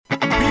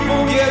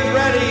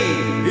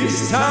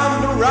It's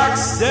time to rock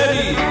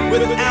steady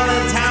with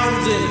Alan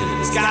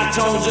Townsend, Scott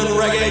Tones and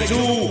Reggae 2,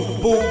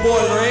 Boot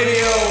Boy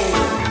Radio.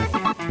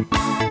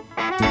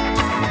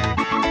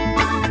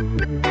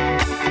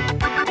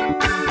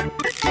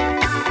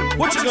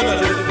 What you gonna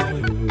do?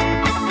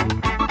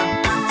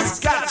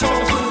 Scott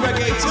Tones and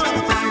Reggae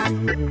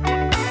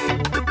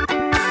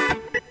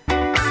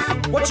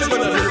 2. What you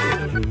gonna do?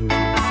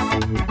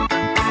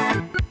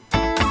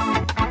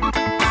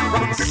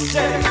 Rock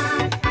steady.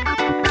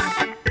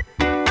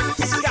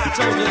 Scott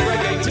Tones and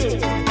Reggae 2.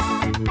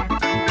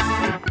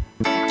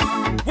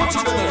 What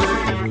you gonna do?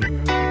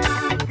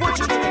 What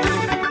you gonna do?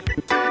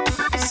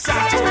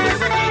 Scott Tones and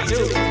Reggae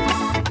 2.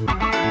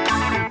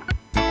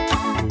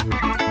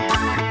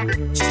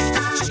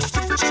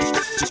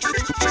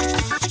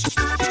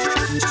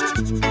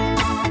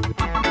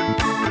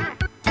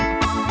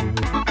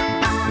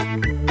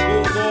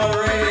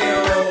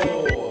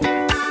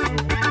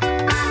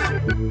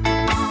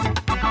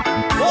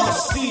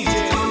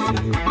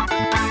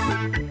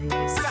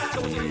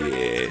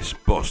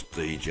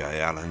 DJ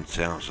Alan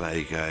Townsend,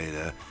 aka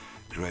the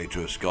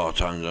creator of Scott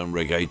Tones and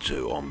Reggae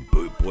 2 on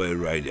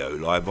Bootboy Radio,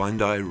 live and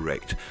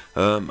direct.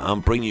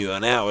 I'm bringing you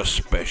an hour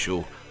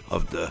special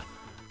of the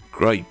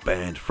great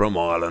band from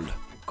Ireland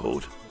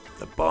called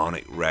the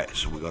Barnet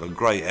Rats. We've got a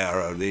great hour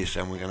of this,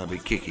 and we're going to be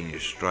kicking you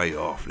straight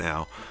off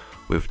now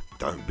with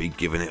Don't Be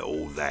Giving It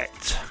All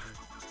That.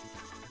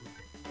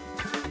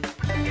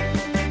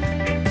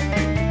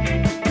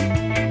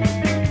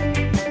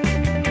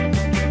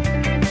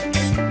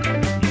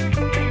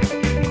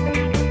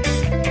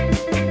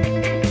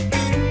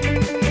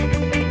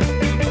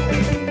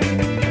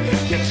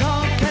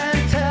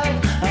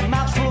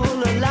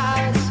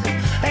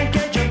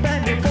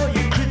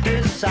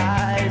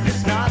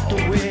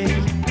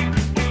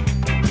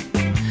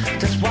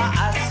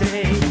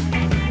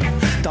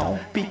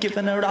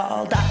 Giving it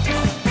all that.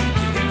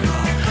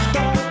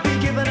 Don't be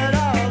giving it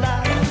all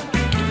that.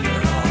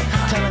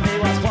 Telling me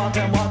what's what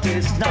and what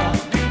is not.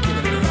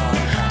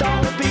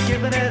 Don't be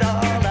giving it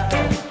all that.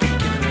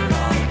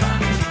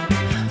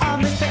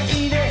 I'm Mr.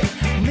 Eat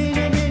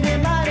meeny,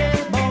 miny,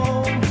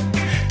 moe.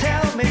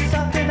 Tell me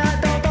something I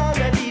don't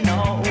already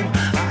know.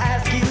 I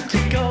ask you to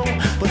go,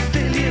 but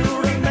still you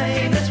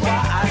remain. That's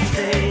why I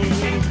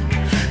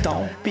say,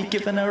 don't be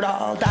giving it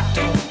all that.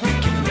 Don't be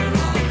giving it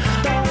all.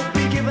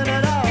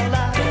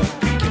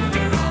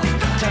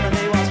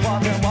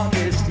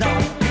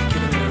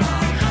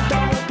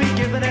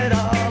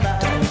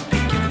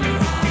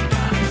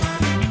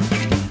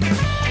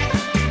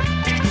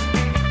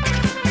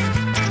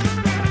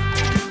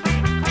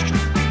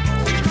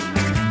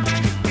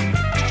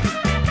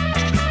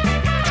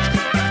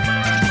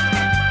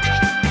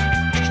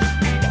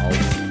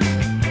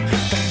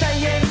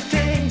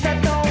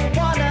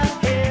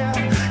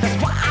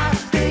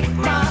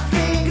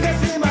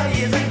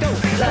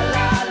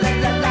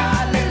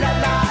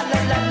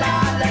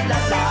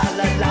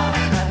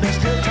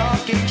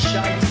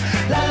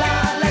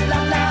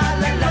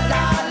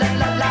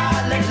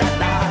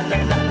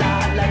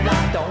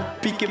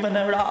 Giving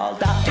it all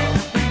that.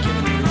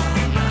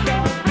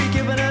 Don't be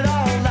giving it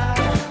all that.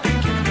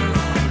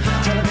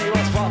 Telling me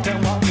what's what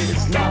and what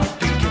is not.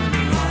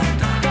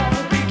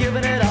 Don't be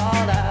giving it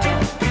all that.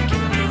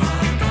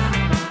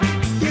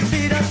 You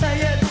see that say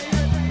it.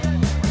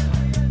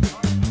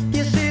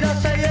 You see that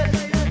say it.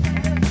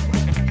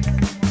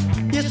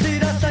 You see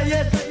that say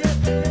it.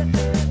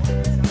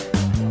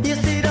 You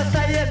see that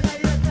say it.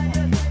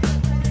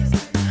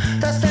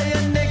 That's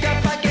saying nigga,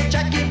 fucking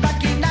Jackie,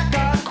 Bucky,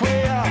 knocker,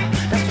 queer.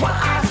 That's why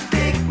I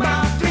stick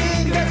my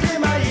fingers in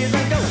my ears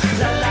and go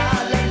la la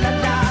la la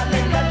la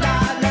la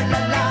la la la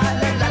la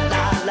la la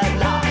la la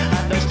la.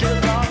 And they're still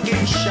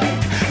talking shit.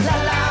 La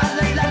la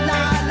la la la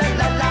la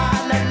la la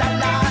la la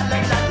la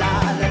la la la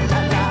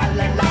la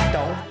la la.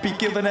 Don't be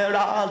giving it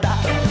all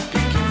that.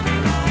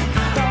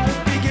 Don't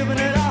be giving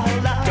it all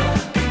that.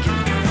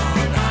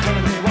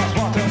 Telling me what's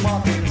what and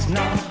what is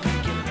not.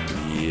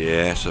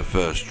 Yes, the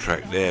first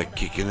track there,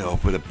 kicking it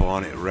off with the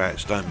Barnet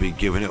Rats. Don't be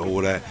giving it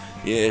all that.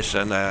 Yes,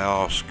 and they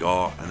are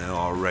Scott and they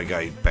are a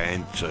reggae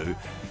band too.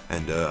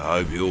 And I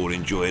hope you all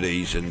enjoy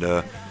these. And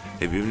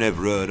if you've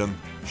never heard them,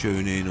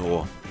 tune in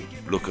or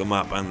look them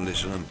up and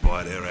listen and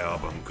buy their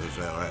album because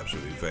they're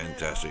absolutely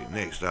fantastic.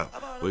 Next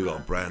up, we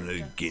got brand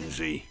new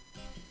Ginzy.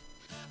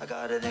 I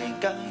got it in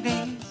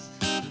Guyanese.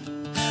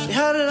 We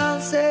had it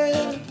on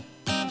sale.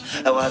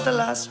 It was the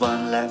last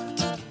one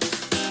left.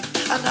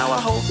 And now I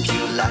hope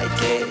you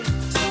like it.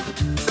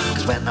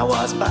 Cause when I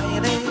was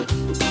buying it,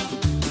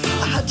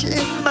 I had you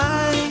in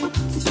mind.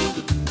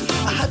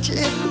 I had you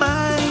in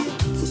mind.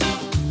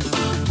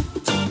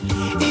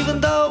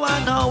 Even though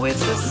I know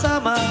it's the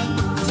summer,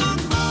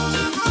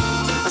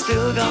 I'm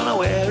still gonna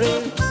wear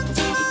it.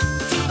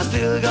 I'm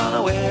still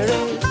gonna wear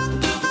it.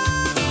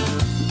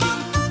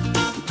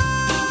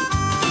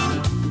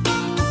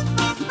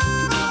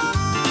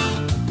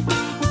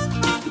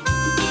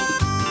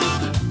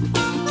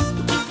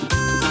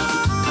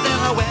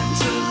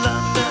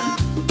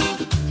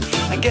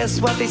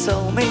 Guess what they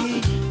sold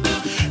me?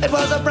 It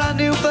was a brand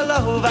new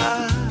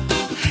pullover.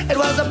 It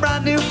was a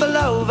brand new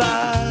pullover.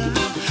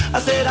 I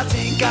said I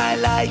think I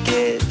like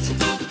it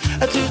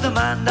to the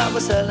man that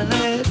was selling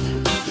it,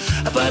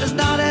 but it's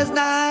not as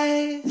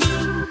nice.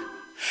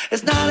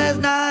 It's not as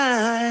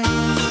nice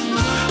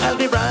as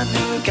me brand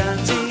new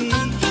Gansey,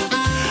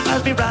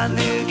 as me brand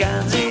new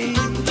Gansey.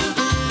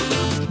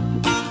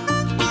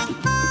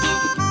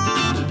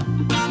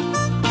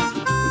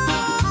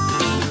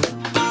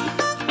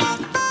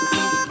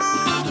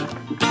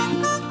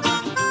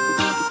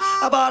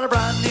 I bought a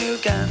brand new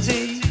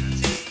Gansey.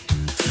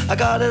 I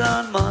got it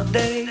on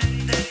Monday.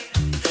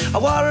 I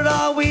wore it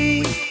all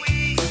week.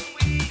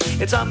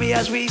 It's on me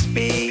as we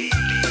speak.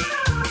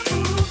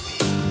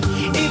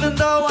 Even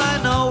though I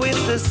know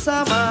it's the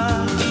summer,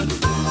 I'm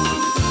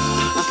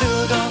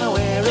still gonna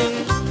wear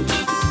it.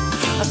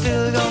 I'm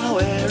still gonna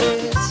wear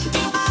it.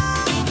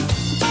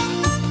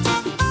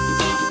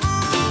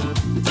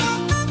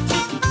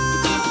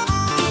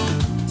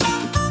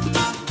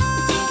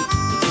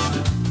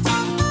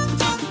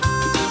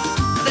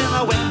 Then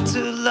I went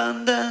to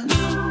London,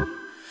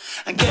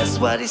 and guess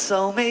what he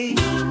sold me?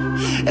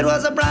 It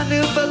was a brand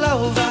new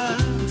pullover.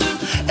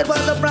 It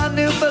was a brand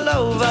new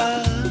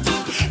pullover.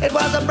 It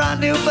was a brand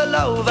new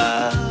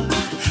pullover,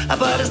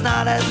 but it's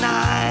not as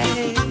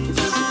nice.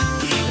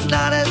 It's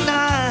not as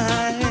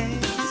nice.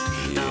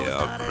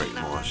 Yeah, I correct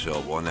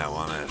myself on that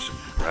one. That's a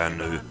brand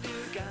new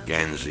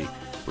Gansey,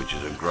 which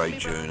is a great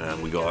tune,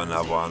 and we got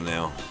another one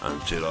now,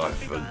 Until I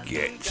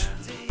Forget.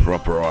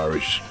 Proper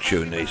Irish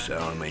tune, these.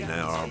 I mean, they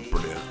are a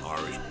brilliant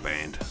Irish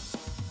band.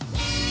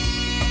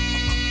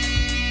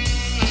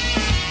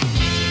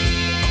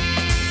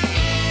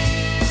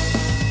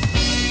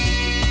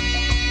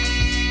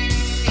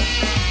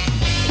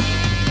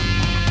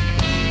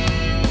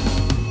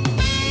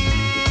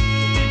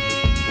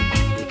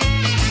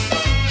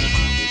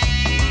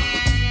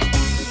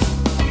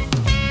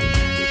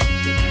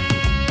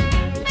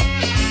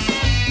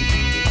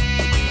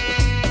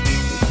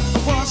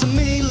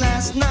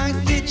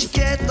 Did you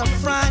get the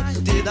fright?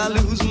 Did I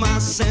lose my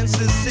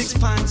senses 6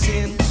 pints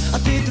in? I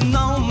didn't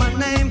know my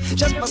name,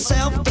 just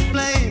myself to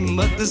blame,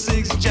 but the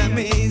 6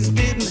 jammies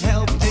didn't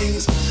help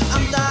things.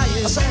 I'm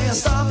dying, I say I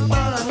stop, but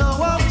I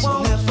know I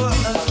won't never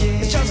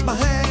again. It's just my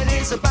head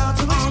is about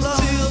to explode.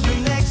 Until the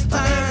next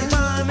time, every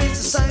time it's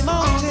the same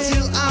old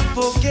until I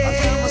forget. I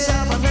tell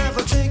myself I'll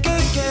never drink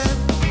again.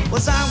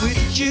 Was I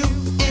with you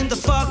in the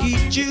foggy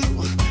dew?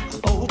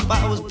 I hope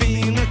I was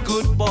being a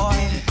good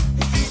boy,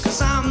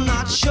 'cause I'm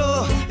not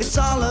sure it's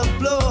all a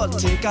blur. I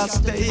think I'll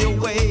stay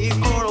away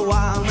for a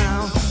while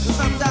now, 'cause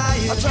I'm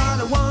dying. I tried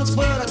it once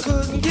but I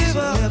couldn't give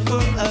up.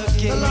 Never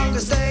again. The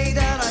longest day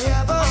that I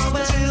ever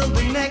spent. Till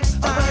the next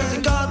time. I pray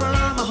to God but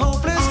I'm a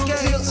hopeless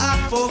case. Till I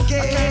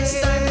forget. I can't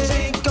stand the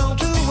drink go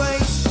to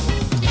waste.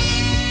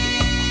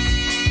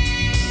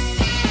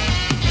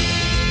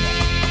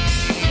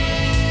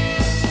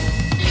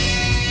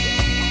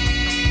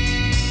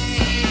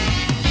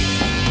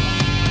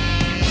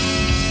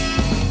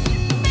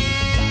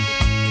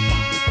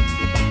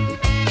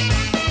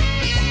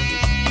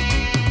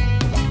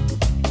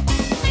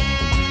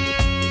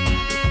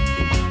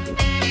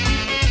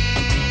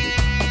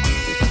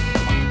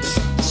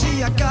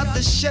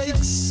 The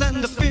shakes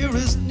and the fear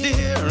is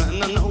near,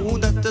 and I know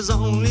that there's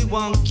only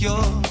one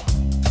cure,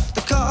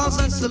 the cause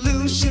and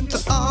solution to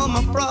all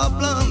my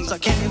problems. I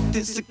can't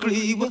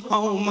disagree with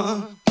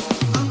Homer.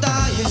 I'm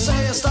dying,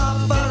 say I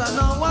stop, but I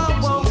know I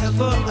won't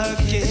never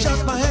again. It's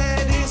just my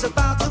head is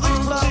about to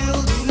explode.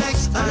 Till the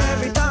next time, and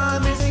every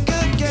time it's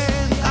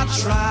again. I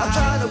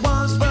tried it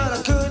once, but I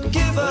couldn't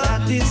give up.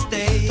 At this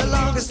day, the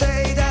longest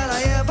day that I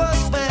ever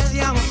spent.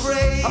 See, I'm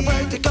afraid. I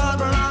pray to God,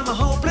 but I'm a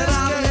hopeless case.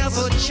 I'll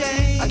never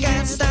change. I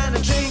can't stand a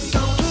drink go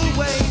to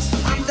waste.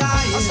 I'm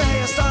dying. I say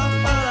I stop,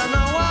 but I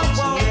know I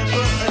won't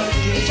never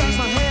again. Just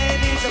my head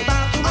is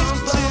about to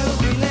explode. Till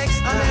the next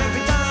time, and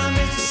every time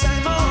it's the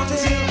same old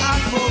till I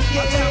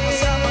forget. I tell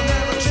myself I'll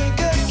never drink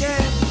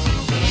again.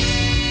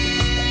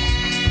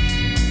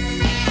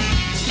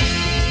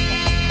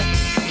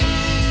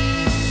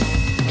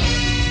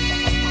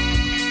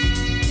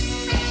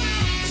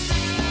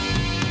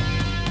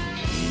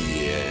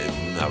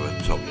 Another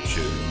top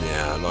tune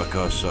now. Like I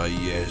say,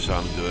 yes,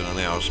 I'm doing an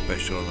hour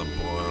special on the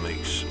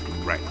Bionics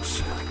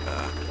Rex.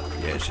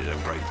 Yes, it's a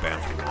great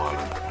band from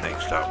Ireland.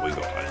 Next up, we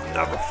got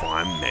Another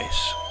Fine Mess.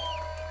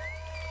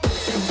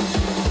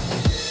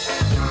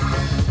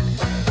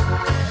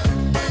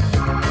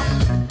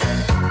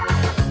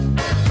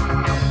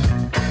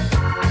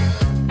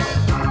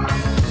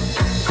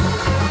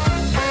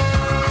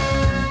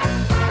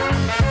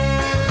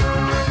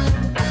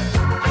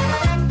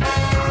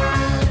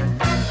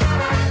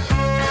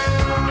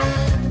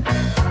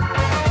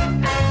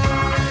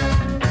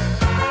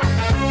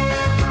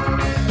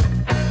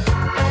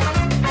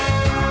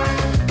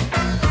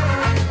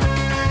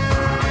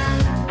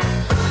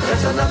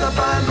 Another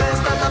fine mess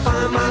that I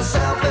find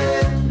myself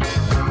in.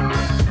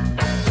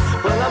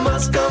 Well, I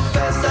must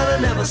confess that I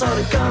never saw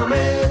it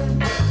coming.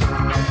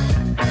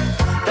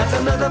 That's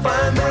another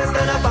fine mess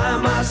that I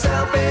find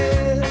myself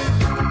in.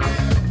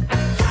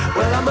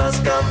 Well, I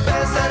must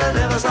confess that I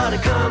never saw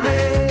it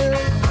coming.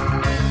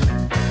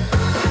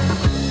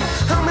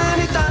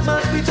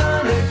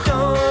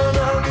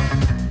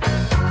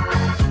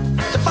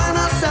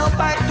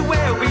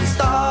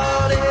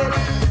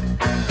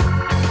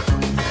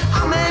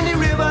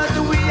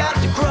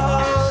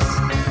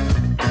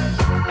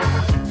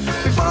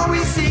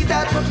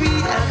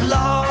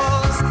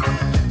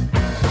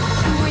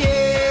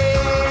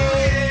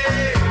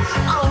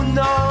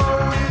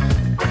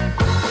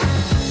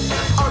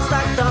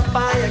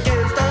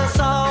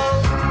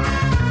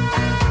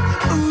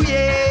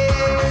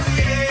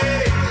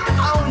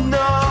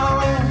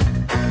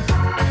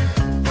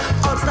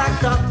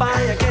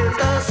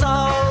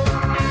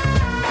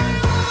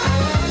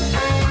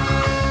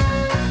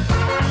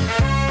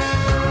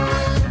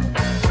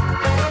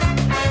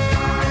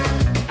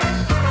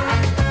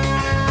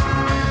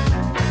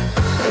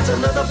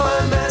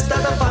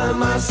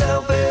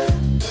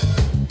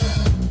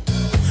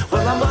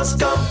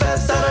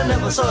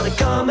 never saw it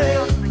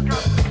coming.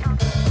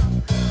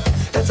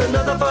 It's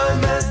another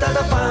fine mess that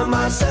I find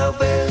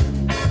myself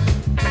in.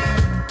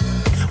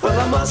 Well,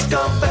 I must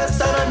confess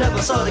that I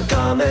never saw it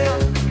coming.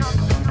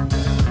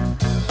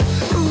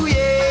 Ooh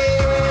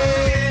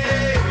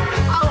yeah,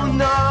 oh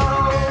no,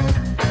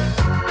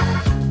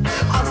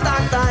 I'm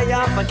stuck high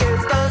up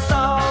against the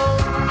soul.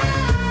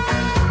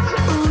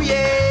 Ooh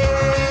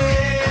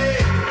yeah,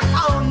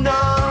 oh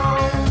no,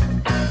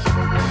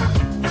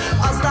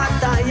 I'm stuck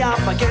high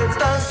up against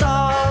the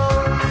soul.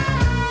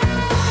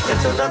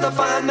 It's another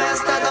fine mess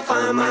that I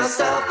find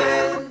myself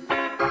in.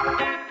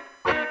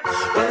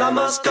 Well, I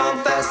must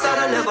confess that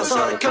I never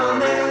saw it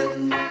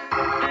coming.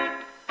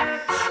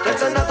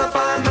 That's another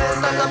fine mess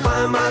that I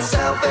find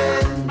myself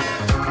in.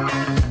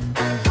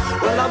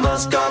 Well, I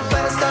must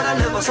confess that I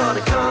never saw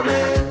it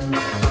coming.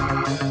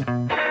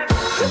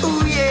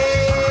 Ooh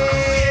yeah,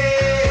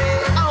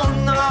 oh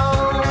no,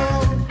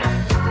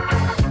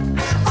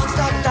 I'm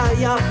stuck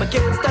high up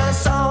against the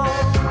soul.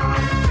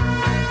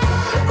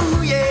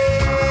 Ooh yeah,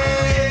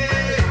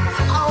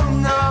 oh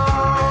no,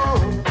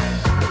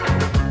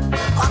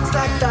 I'm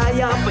stuck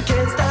high up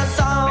against the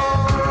soul.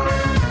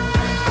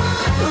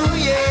 Ooh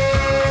yeah,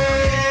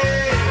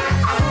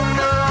 oh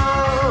no,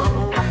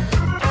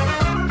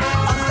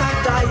 I'm stuck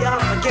high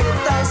up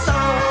against the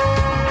soul.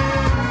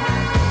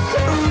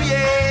 Ooh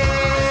yeah,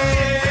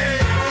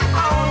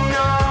 oh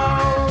no,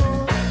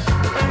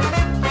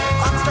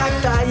 I'm stuck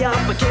high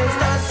up against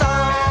the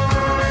soul.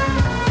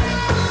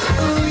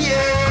 Ooh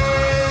yeah,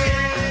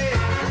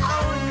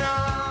 oh no.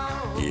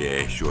 Yeah,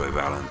 Joy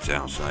Allen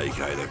Townsend,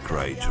 aka the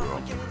creator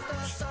on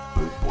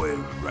Bootboy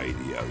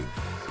Radio.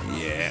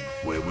 Yeah,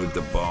 we're with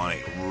the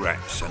Barnet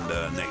Rats, and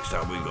next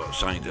up we've got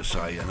Something to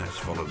Say, and that's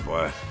followed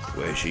by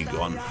Where's She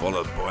Gone,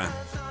 followed by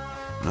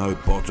No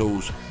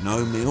Bottles,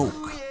 No Milk.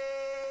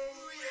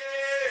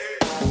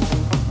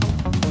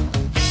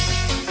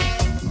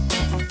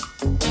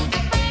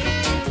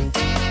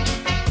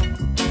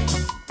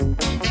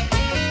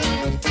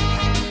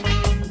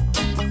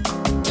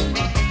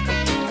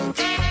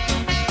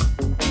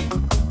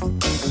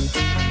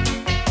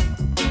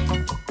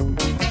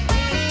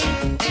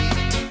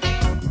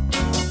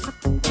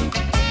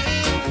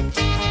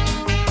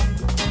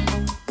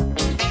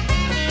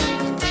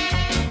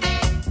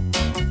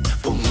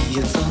 For me,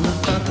 it's all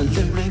about the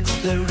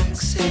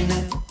lyrics in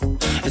it.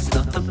 It's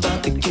not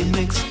about the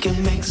gimmicks.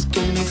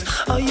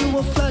 Are you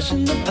a flash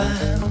in the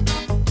pan?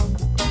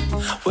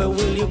 Where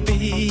will you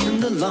be in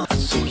the long?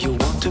 So you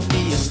want to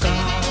be a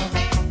star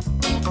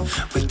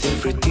with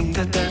everything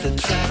that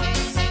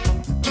attracts?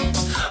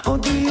 Or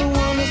do you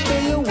want to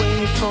stay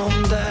away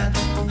from that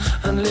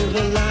and live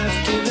a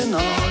life giving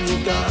all you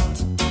got?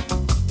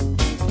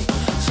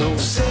 So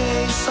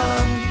say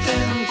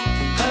something,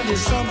 have you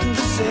something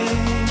to say?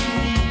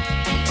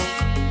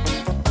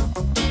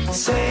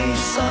 Say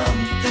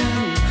something,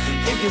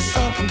 if you're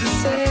something to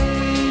say.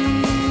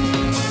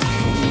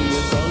 For me,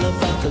 it's all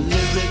about the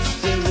lyrics.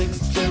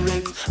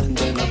 And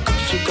then of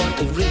course you got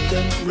the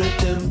rhythm.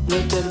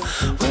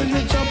 Will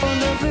you jump on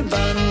every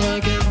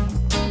bandwagon?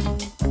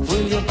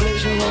 Will you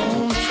blaze your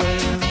own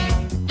trail?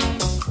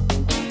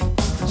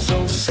 So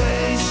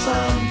say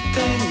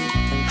something,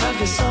 have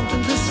you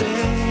something to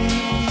say?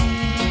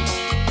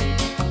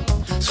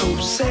 So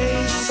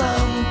say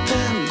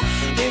something,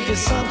 if you're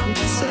something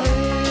to say.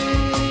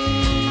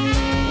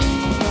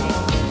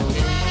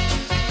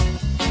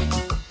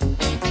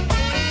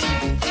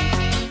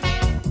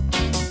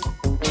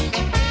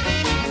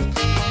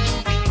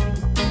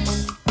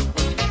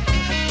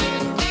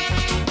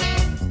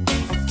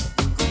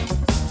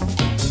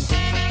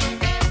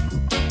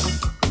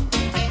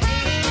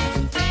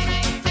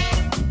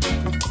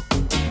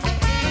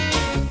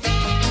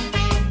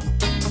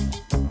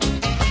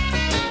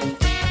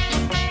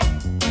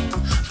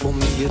 For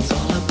me, it's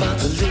all about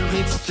the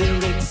lyrics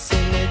in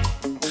it.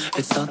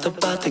 It's not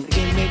about the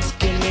gimmicks.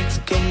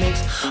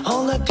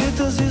 All that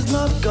glitters is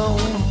not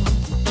gold.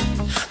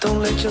 Don't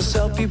let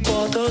yourself be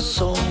bought or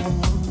sold.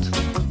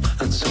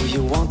 And so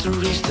you want to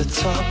reach the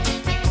top,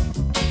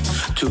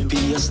 to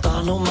be a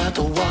star no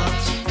matter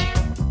what.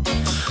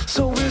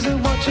 So is it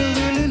what you're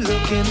really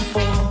looking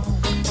for?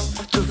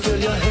 To fill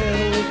your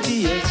head with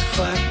the X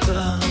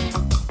Factor?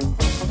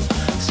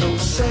 So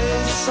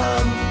say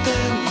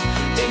something,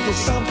 if it's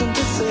something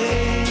to say.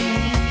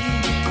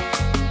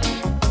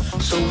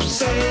 So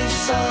say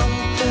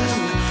something,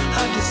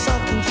 have you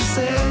something to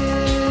say?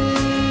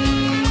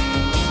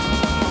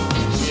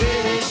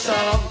 Say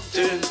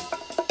something.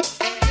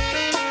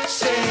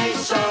 Say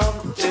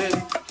something.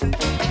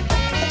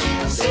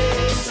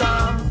 Say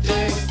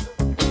something.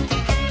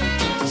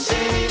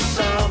 Say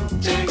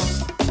something.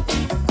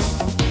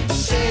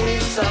 Say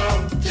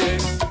something.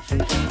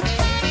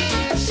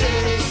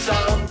 Say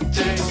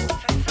something.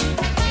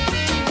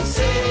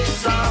 Say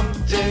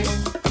something.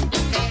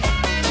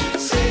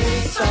 Say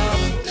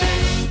something.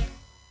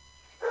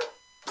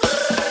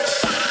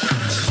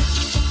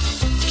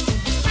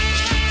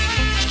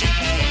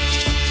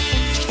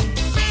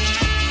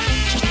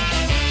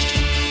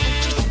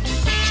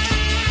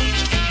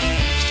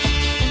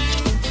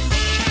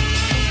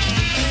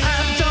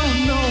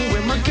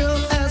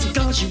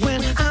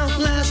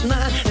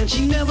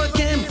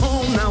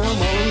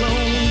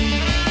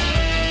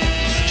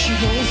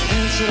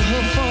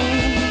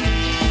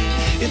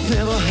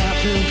 never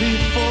happened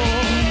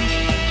before.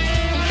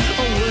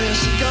 Oh, where's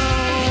she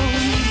gone?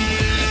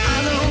 I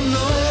don't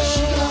know.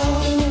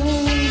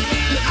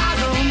 I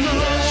don't know.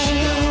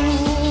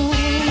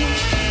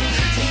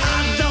 I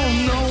don't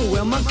know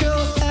where my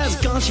girl has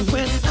gone. She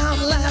went out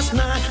last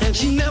night and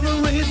she never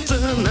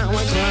returned. Now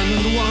I'm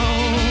climbing the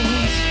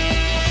walls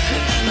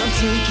and I'm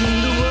thinking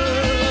the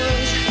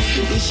words.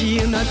 Is she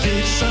in that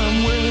ditch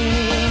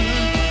somewhere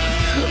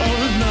or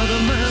another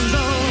man's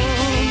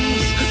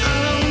arms? I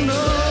don't know.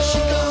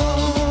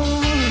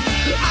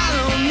 I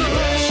don't know.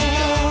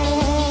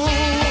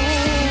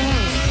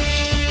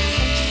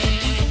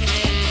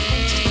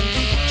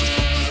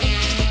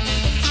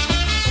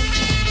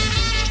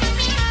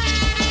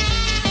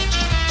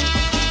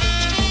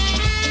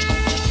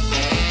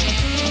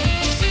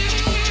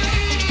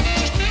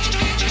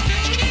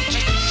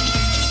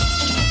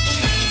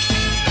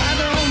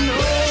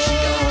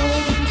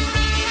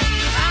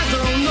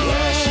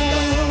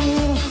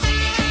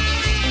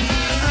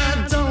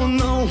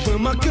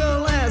 My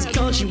girl has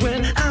gone, she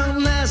went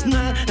out last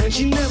night and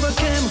she never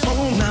came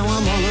home. Now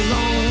I'm all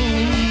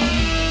alone.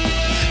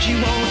 She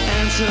won't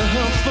answer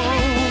her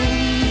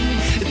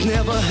phone. It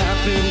never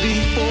happened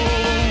before.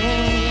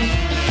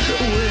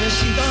 Where's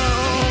she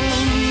gone?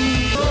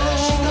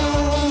 Where's she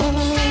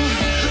gone?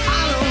 I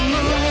don't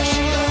know. Where's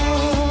she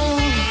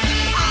gone?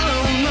 I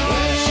don't know.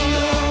 Where's she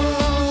gone?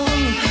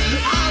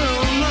 I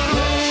don't know.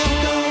 Where's she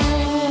gone?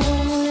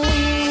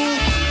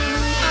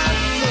 I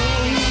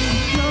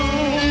don't know.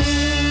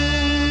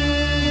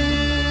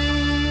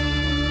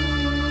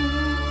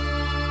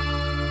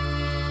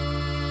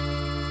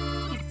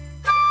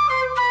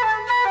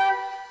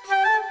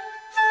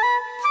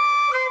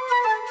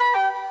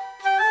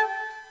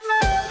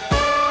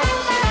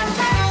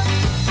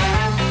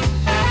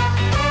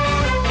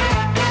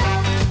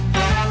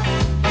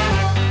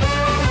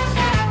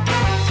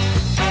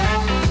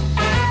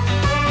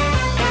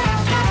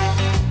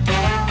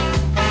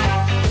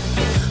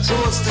 So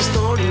what's the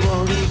story,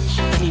 Rory?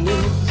 Any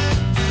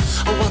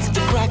news? Or what's the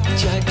crack,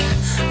 Jack? Do?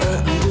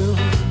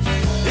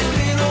 It's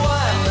been a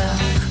while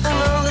now, and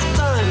all this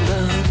time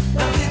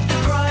now, I've hit the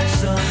grind,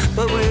 son.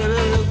 But we're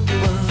the lucky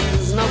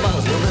ones. No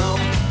bottles, no milk.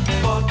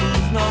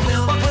 Bottles, no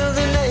milk. What will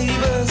the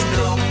neighbors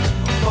do?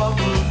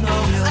 Bottles, no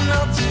milk. And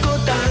not the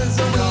good times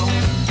away.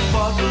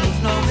 Bottles,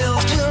 no milk.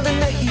 What will the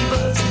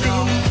neighbors do?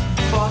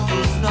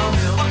 Bottles, no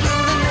milk. What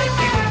will the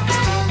neighbors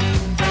do?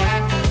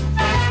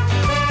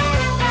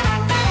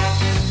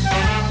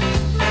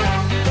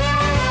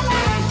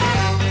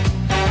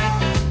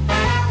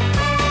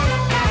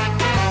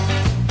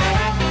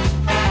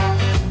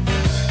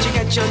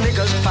 Your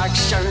niggas back,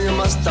 Sharon, you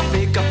must have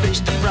bigger fish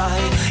to fry.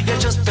 You're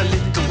just a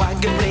little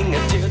wag and bring a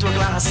tear to a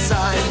glass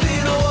side. It's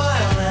been a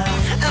while now,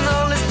 and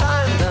all this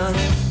time done.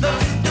 No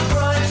hit the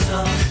grind,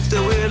 son.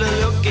 Still we're the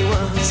lucky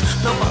ones.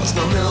 No bottles,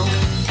 no milk.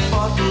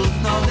 Bottles,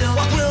 no milk.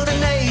 What will the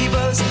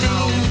neighbors do?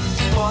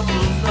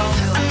 Bottles, no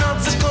milk. And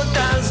not as good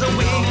as a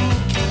week.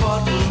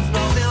 Bottles,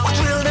 no milk. What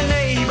will the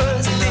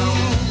neighbors do?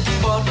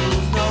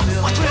 Bottles, no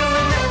milk. What will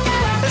the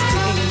neighbors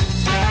do?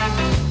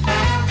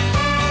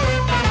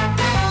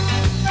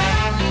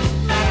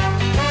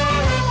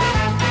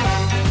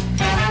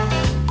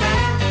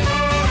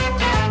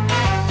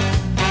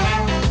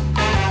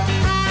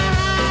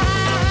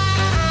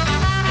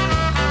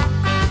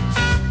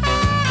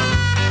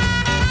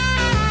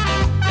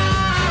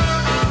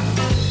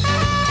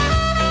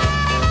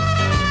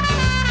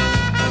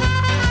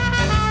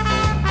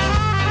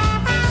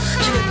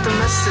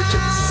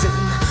 Messages in,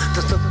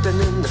 there's nothing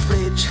in the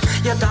fridge.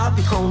 Yeah, I'll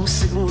be home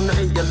soon.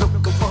 Are you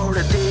looking for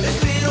a date? It's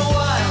been a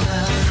while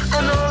now,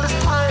 and all this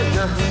time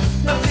now,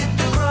 no hit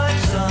the grind,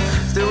 son.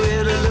 Still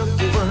we're the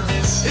lucky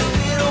ones. It's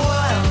been a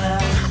while now,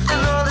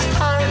 and all this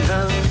time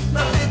now,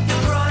 no hit the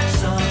grind,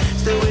 son.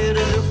 Still we're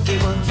the lucky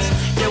ones.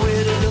 Yeah,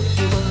 we're the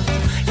lucky ones.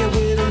 Yeah,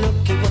 we're the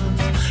lucky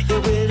ones. Yeah,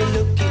 we're the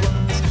lucky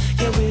ones.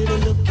 Yeah, we're the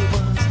lucky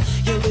ones.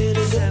 Yeah, we're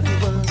the lucky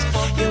ones.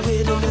 Yeah,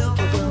 we're the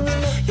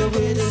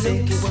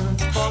lucky ones.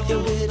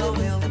 Yeah, we're the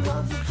lucky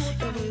ones.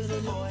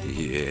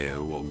 Yeah,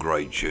 what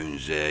great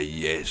tunes there.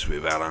 Yes,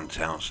 with Alan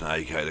Townsend,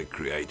 aka the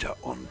creator,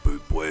 on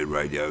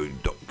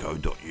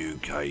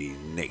bootboyradio.co.uk.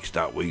 Next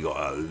up, we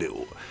got a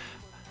little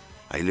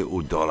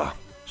dollar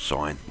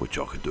sign, which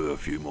I could do a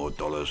few more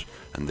dollars,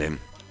 and then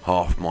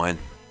half mine,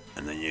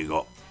 and then you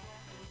got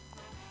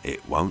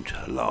It Won't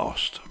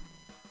Last.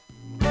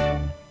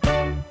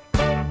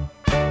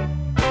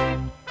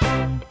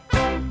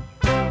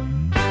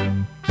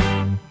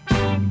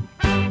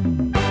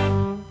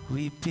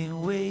 We've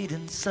been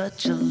waiting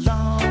such a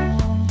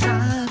long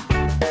time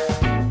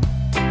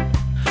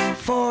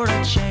for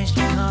a change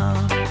to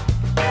come.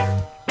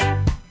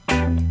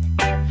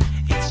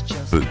 It's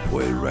just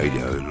Bootboy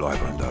Radio,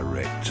 live and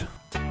direct.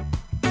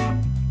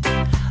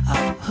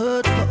 I've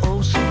heard for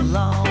oh so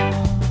long,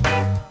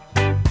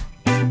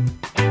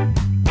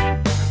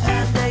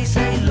 and they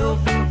say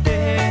look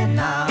there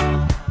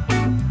now,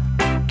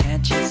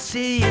 can't you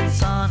see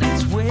it's on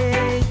its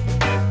way?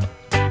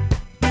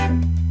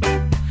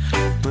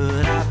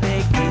 But I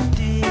beg to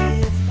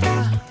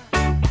differ.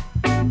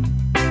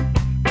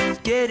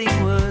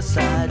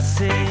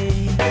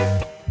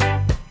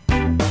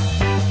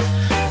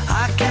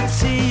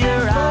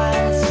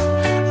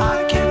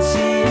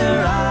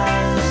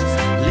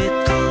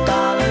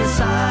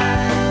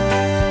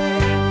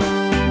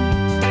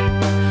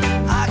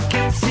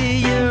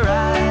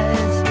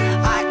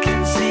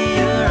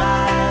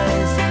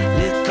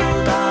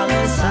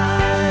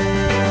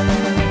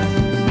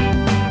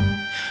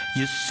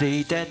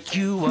 say that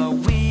you are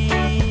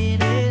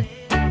winning.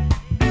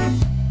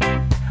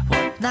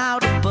 What now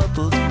the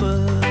bubbles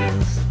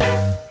burst?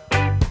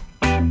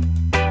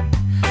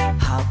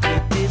 How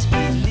could this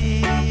be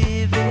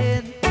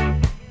living?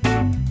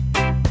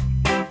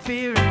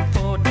 Fearing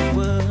for the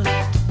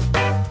worst.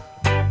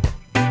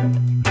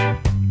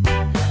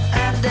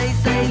 And they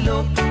say,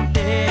 look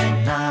there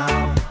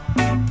now.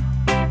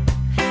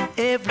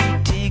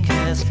 Everything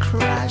has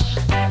crashed.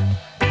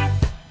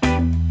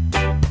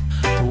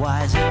 The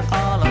wise are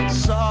all on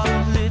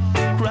solid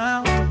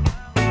ground,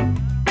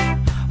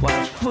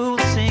 while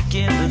fools sink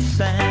in the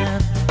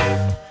sand.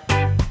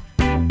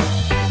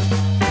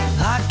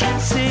 I can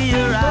see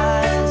your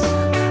eyes,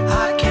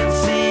 I can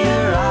see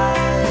your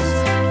eyes,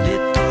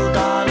 little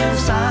dollar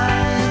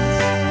signs.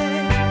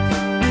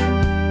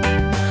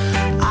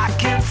 I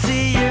can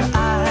see your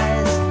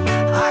eyes,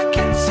 I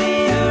can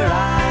see your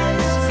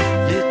eyes,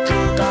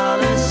 little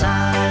dollar signs.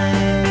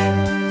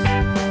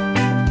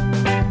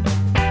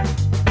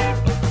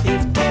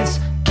 If this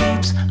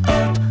keeps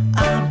up,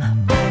 I'm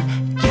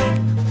backing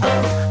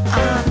up,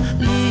 I'm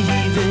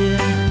leaving.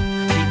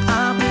 See,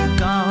 I'm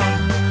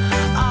gone,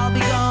 I'll be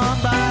gone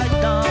by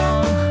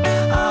dawn.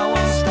 I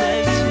won't stay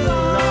too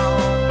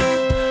long.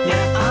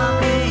 Yeah, I'm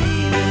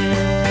leaving.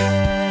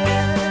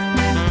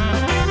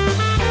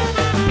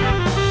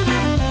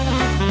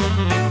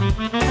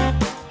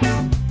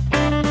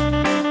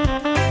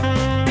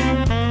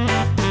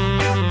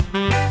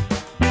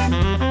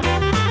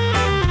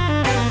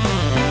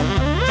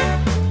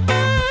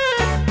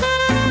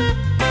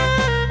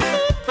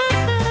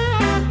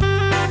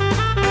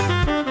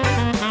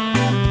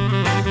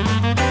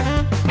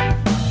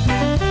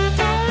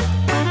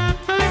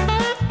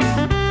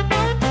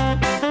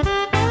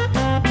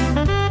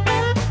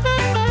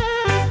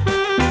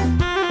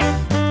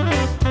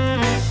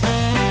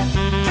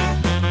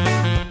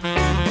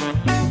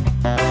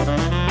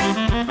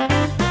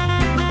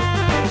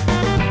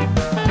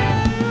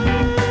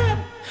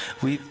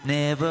 We've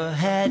never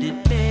had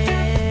it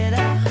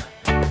better.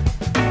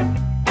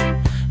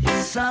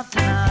 It's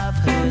something I've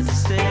heard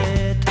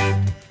said.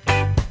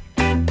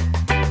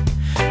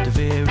 The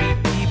very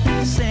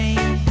people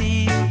saying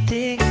these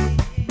things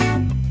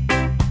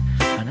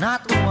are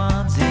not the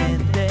ones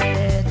in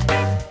bed.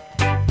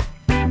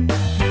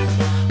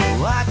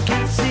 Oh, I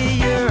can see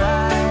your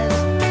eyes,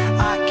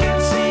 I can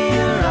see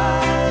your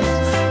eyes,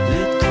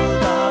 little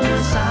dollar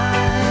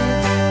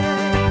signs.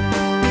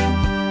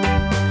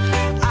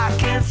 I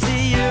can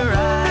see your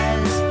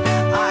eyes,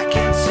 I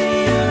can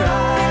see your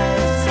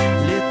eyes,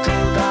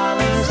 little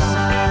dollar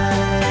signs.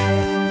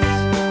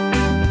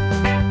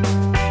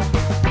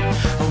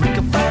 Oh, we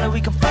can fight it, we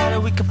can fight it,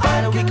 we can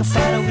fight it, we can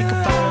fight it, we can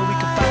fight it, we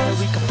can fight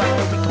it, we can fight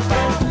it, we can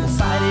fight it. We're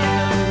fighting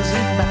a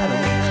losing battle.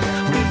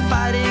 We're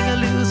fighting a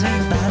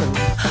losing battle.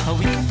 Oh,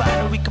 we can fight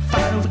it, we can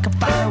fight it, we can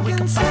fight it, we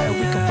can fight it,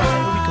 we can fight it,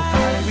 we can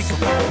fight it, we can fight it, we can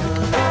fight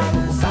it.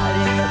 We're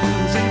fighting a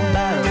losing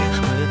battle.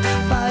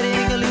 We're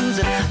fighting a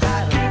losing. I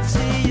can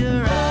see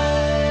your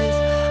eyes,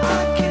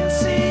 I can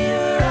see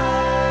your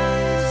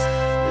eyes,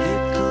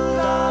 little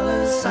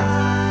dollar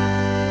sign.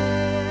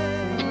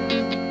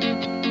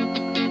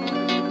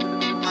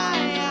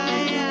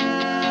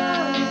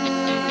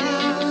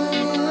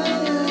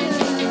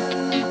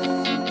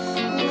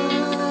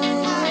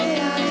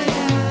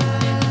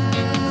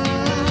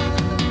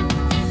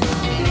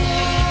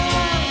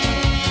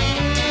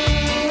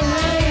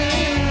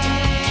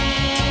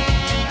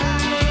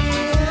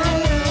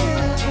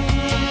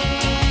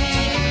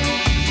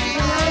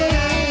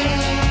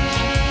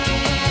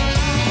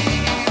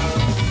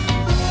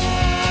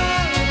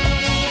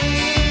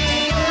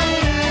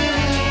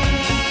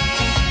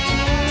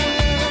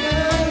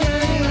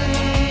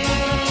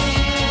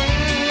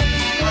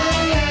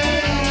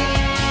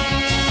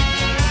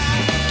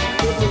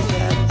 If they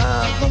had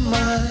half a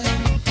mind,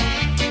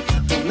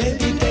 well,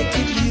 maybe they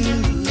could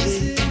use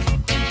it.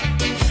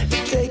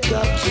 It take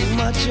up too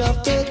much of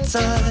their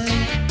time,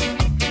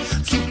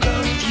 too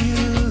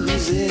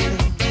confusing.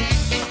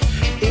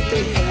 If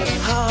they had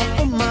half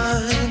a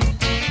mind,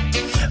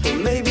 well,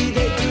 maybe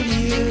they could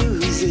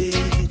use it.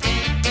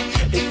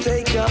 It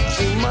take up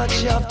too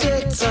much of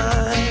their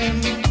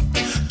time,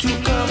 too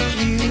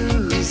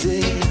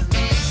confusing.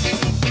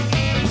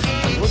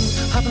 That wouldn't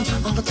happen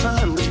all the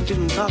time, but you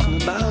didn't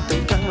talking about the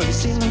kind where they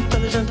seem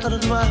intelligent,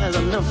 otherwise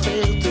I never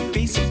fail to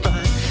be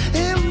surprised.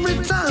 Every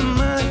time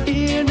I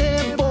hear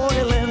their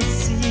boil and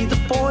see the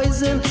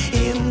poison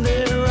in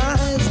their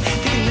eyes, they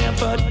can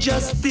never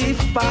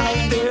justify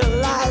their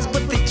lies,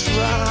 but they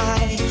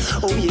try.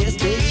 Oh yes,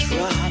 they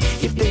try.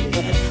 If they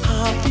had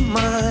half a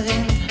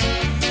mind,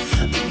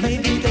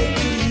 maybe they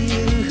could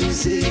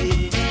use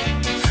it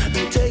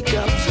and take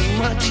up too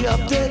much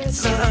of their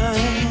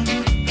time,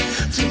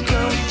 too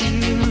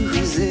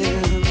confusing.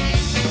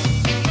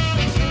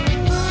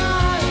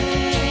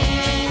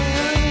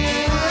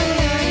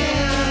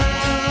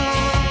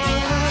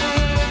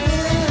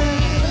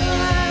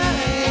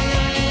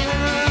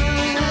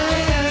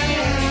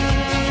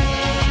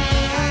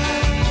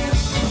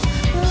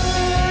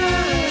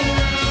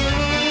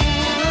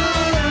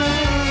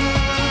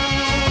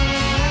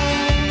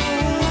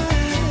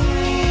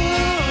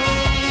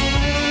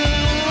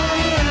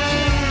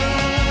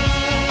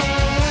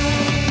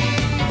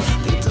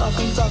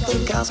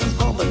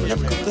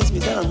 convince me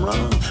that I'm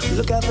wrong. We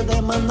look after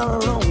them on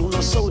our own,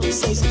 or so they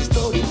say, so the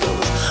story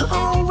goes.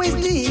 Always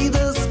need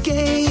a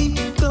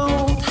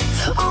scapegoat,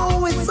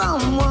 always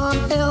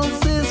someone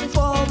else's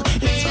fault.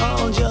 It's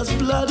all just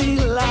bloody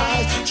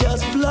lies,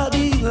 just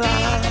bloody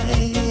lies.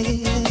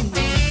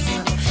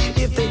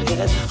 If they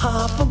had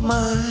half a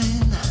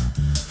mind,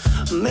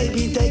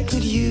 maybe they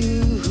could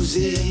use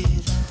it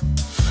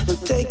and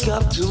take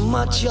up too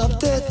much of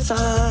their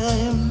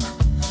time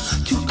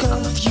to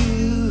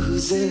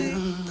confusing.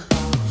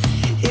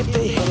 If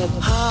they had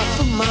half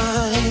a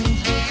mind,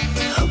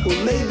 well,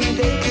 maybe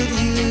they could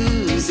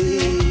use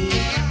it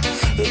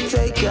and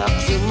take up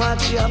too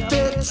much of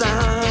their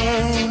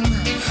time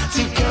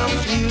to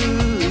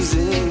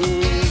confusing.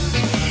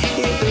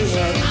 If they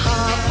had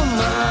half a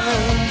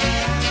mind,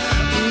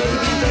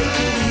 maybe they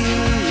could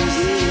use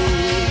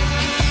it,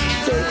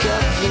 take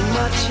up too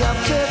much of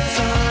their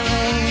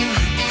time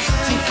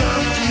to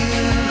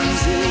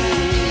confusing.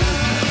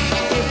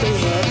 If they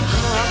had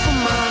half a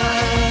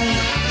mind,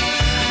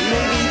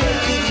 maybe they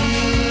could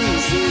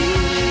use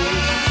it,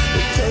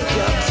 take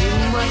up too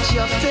much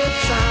of their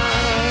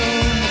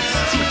time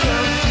to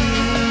confusing.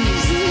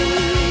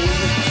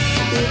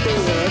 If they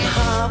had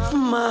half a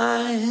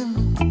mind.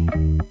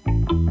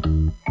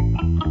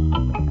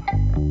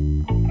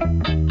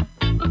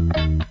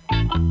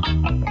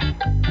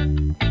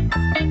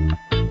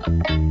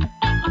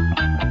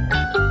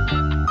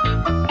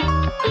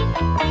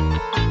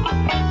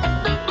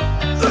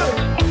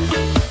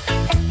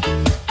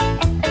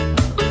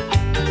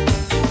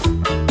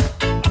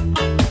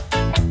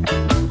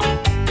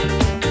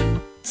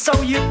 So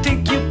you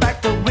think you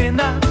back the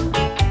winner?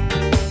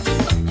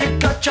 You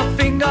got your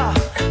finger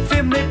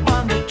firmly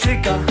on the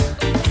trigger.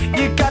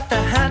 You got the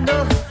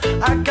handle,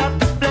 I got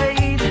the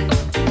blade.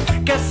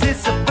 Guess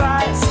it's a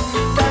price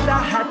that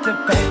I had to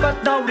pay,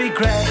 but no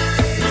regret,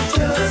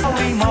 no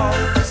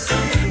remorse,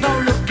 no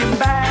looking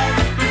back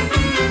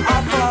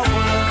or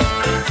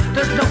forward.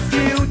 There's no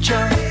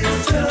future,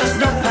 there's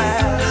no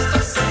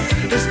past.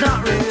 It's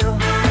not real,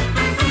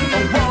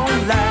 it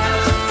won't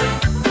last.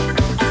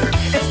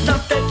 It's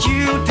not that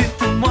you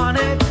didn't want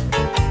it.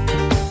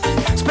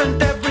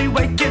 Spent every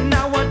waking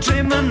hour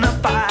dreaming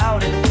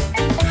about it,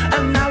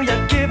 and now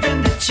you're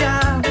given the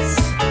chance.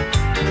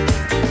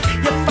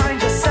 You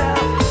find yourself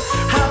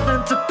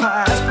having to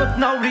pass, but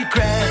no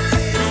regrets,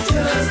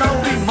 no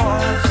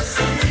remorse,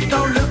 no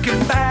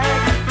looking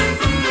back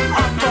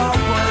or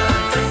forward.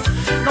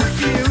 No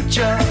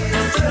future,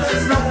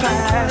 no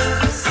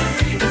past.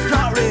 It's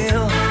not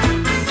real.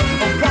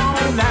 It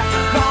won't last,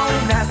 it won't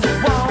last, it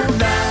won't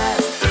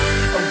last.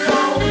 It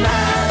won't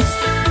last.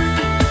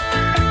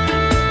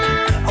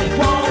 It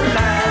won't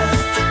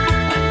last.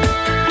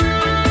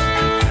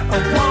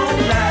 It won't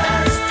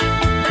last.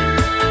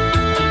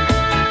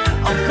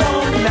 It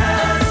won't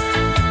last.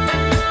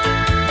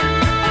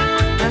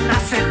 And I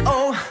said,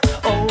 oh,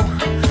 oh,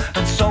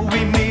 and so we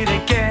meet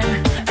again.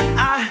 And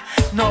I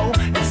know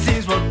it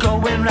seems we're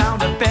going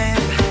round a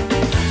bend.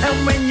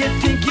 And when you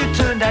think you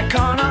turn that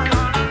corner,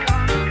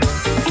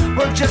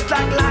 well, just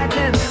like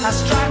lightning, I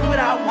strike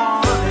without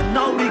warning.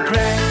 No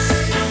regrets,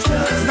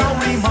 no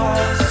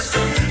remorse,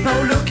 no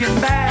looking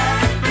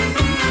back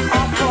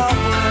or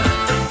forward.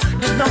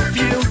 There's no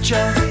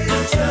future,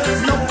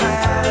 there's no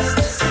past.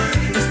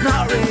 It's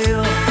not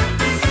real,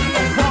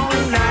 it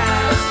won't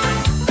last.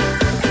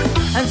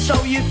 And so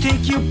you think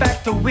you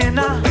back the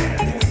winner?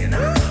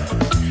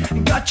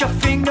 Got your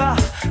finger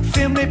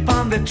firmly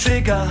on the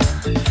trigger.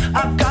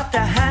 I've got the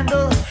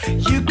handle,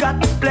 you got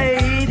the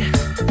blade.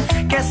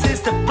 Guess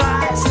it's the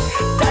price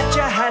that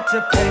you had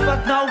to pay,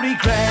 but no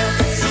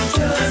regrets,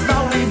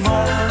 no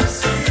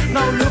remorse,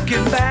 no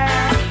looking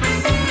back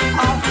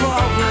or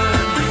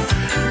forward.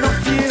 No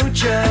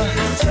future,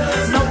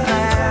 no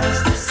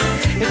past.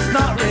 It's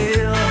not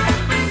real.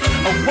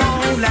 It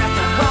won't last,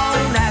 it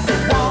won't last,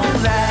 it won't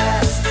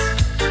last.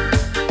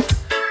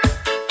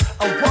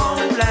 It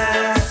won't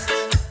last.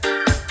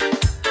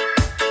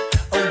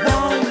 It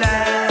won't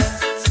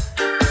last.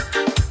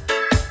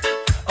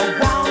 It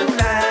won't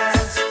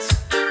last.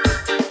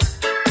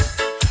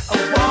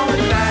 It won't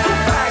last. Go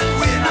back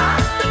winner.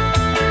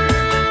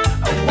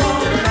 It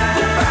won't last.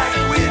 Go back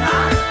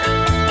winner.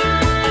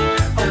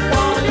 It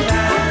won't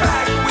last. Go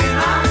back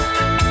winner.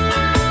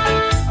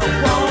 It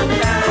won't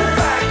last. Go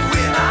back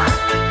winner.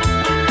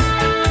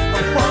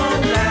 It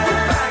won't last. Go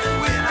back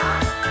winner.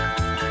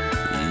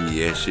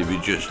 Yes, if you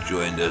just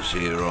joined us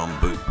here on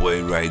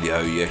Bootboy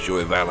Radio, yes, you're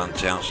with Alan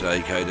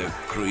Townsend, aka the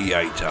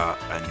Creator,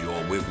 and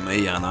you're with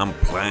me, and I'm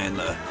playing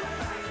the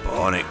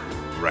Bionic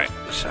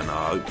Rats, and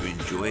I hope you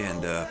enjoy,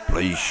 and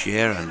please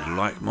share and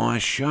like my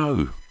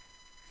show.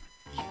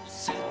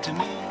 Said to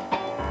me,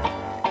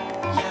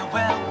 yeah,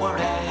 well,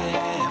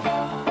 whatever.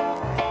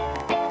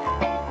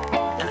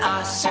 And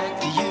I said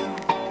to you,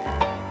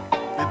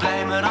 we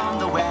blame it on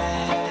the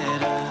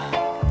weather.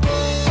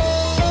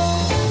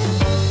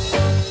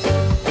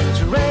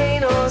 To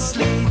rain or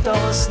sleet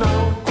or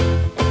snow,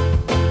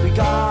 we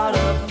got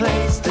a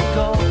place to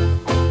go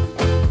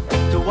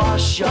to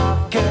wash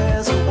our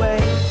cares away.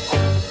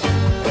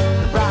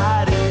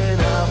 Riding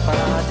up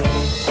our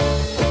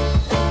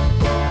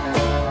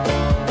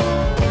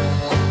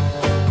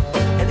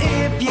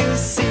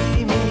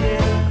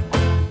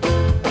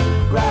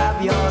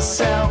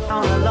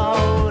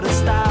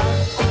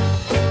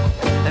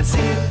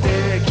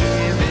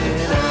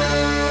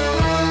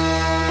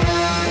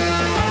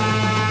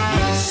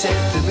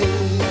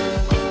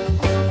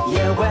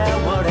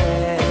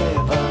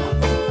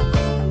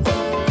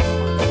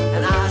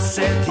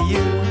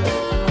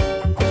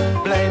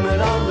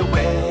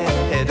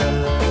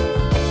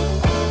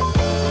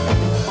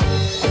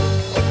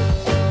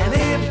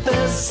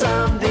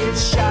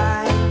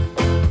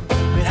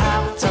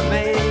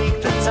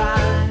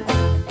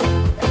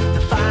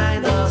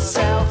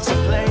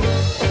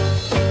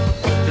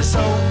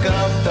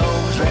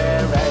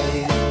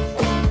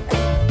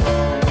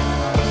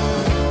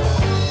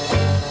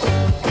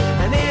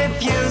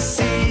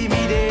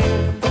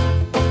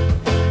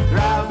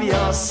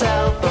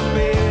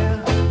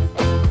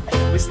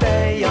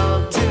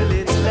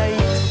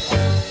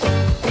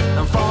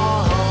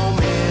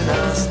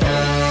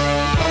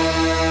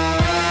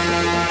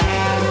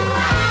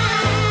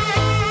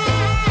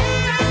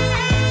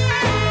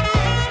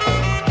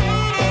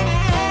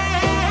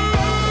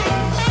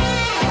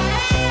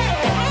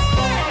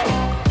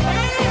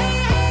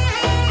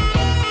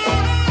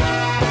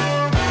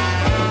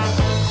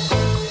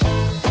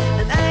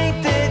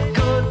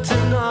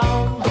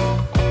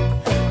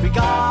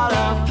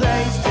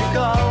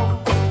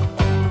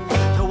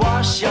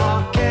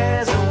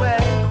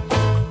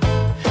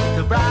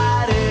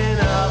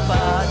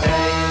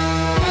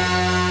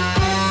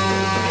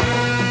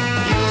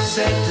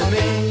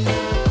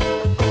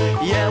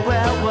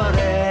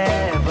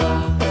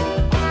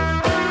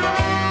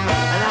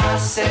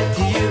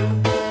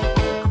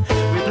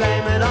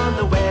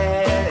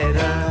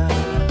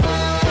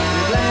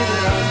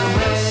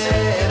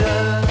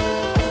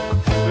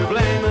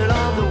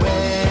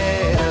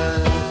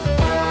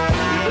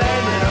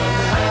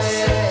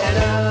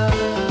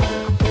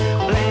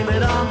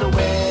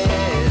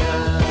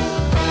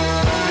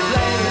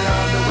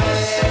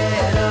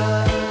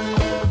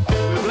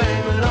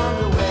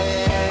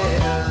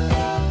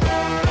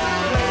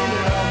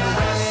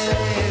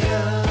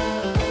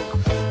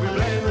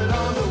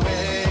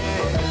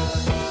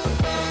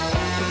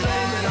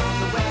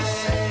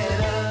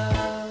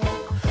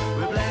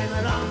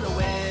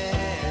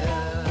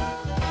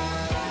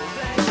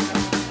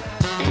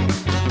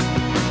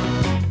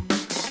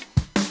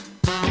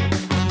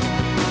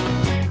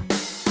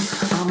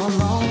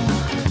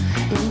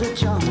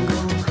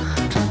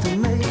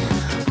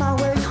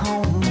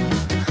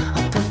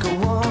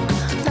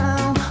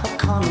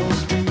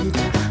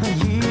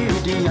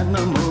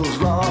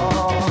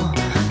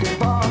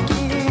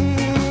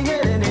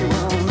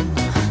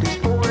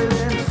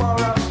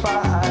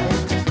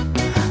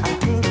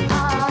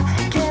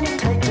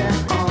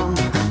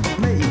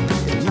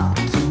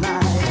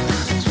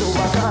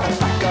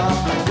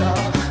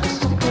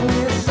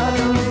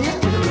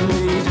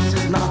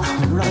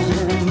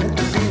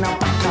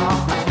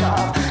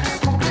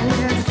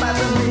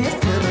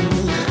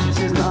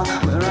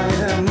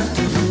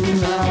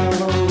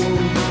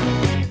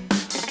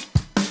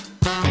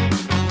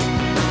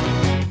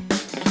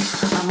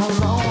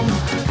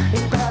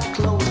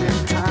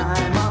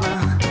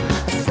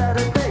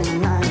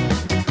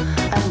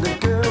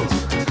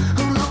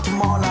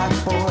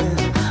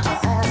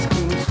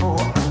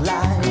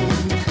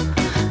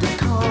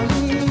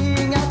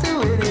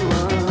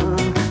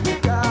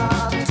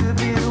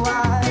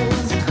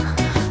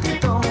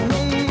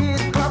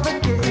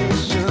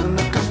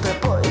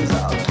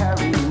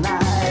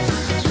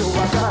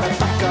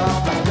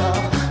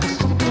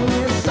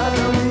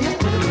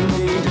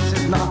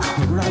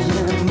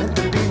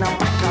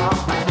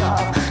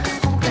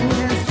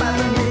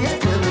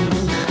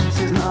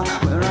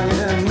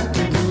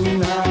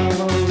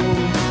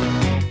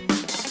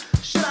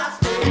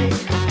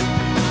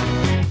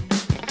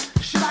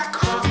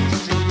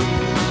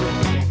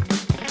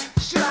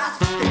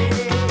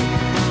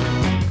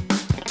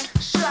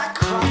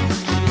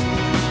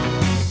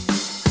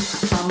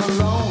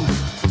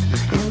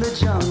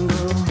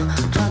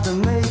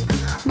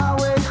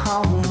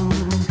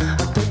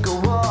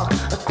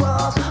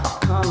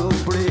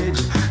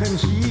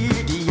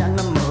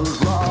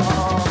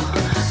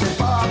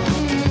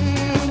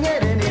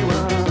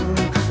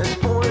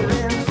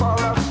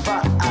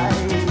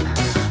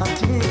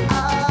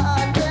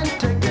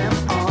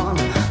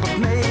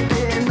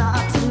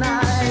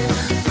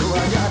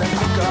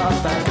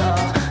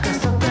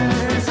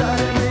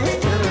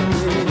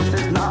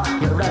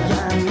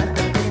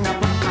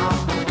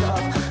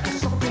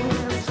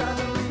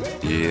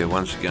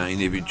once again,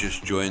 if you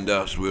just joined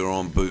us, we're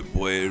on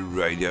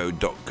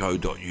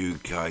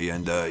bootboyradio.co.uk,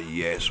 and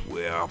yes,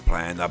 we are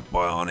playing the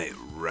Bionic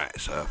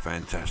Rats, a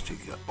fantastic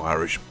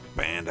Irish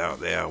band out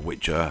there,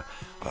 which I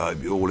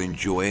hope you all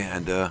enjoy,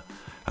 and I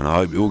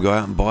hope you all go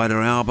out and buy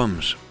their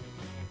albums.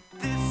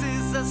 This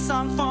is a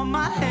song for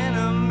my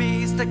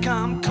enemies to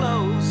come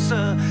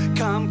closer,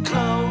 come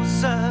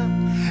closer.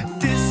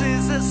 This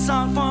is a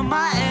song for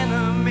my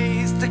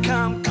enemies to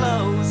come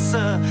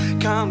closer,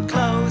 come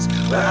close.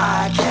 Where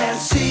I can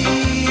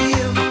see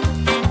you,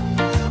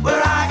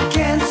 where I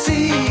can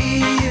see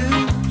you,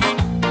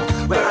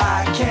 where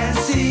I can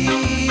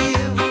see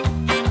you,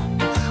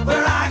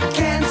 where I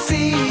can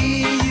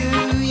see you,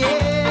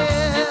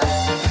 yeah.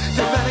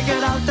 They better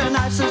get out their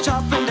knives and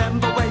sharpen them,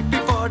 but wait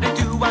before they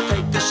do, I'll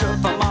take the shirt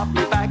from off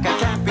me back. I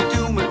can't be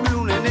doing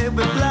ruining it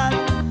with blood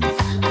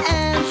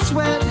and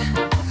sweat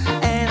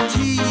and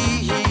tears.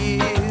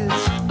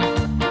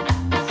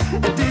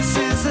 And this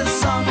is a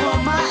song for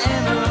my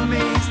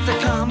enemies to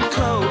come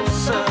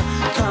closer,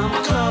 come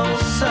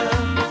closer.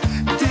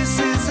 This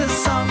is a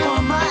song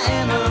for my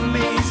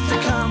enemies to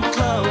come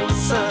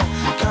closer,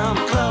 come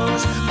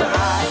close. Where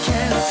I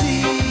can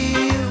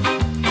see you,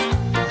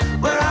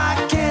 where I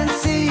can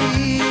see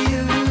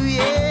you,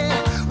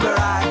 yeah. Where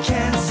I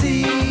can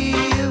see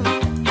you,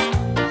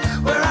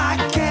 where I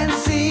can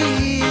see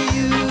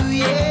you,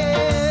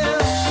 yeah.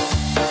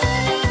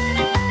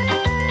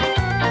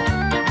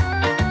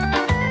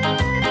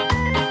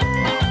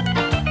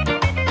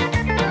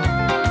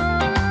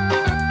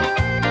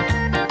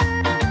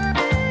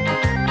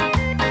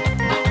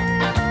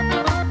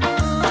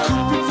 I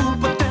could be fooled,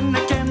 but then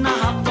again I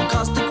have no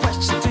cause to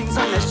question things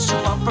unless you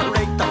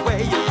operate that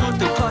way. You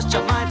couldn't cross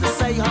your mind to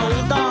say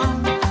hold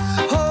on,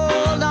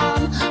 hold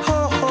on,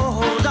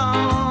 hold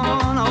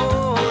on,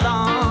 hold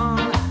on.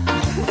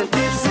 And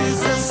this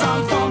is a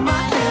song for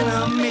my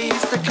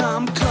enemies to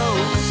come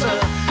closer,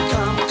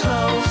 come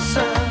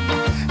closer.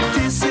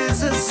 This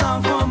is a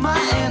song for my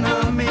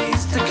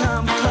enemies to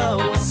come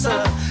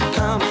closer,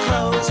 come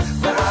close.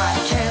 Where I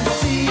can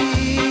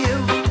see you,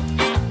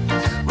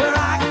 where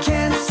I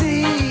can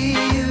see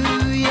you,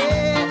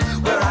 yeah.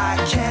 Where I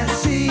can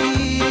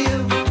see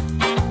you,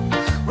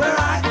 where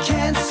I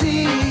can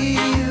see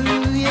you,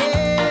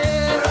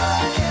 yeah. I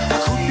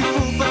could be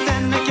fooled, but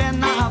then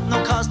again I have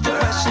no cause to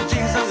question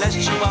things unless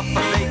you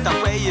operate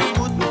that way. It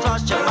wouldn't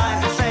cross your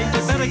mind to say you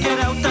better get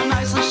out the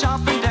nice and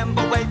sharpen them,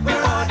 but wait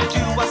before they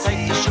do, I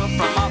take the shirt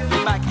from off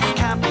your back.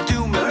 Can't be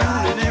doing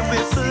ruining it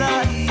with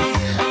blood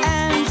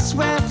and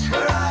sweat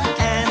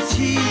and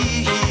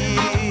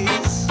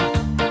tears.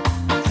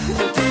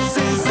 This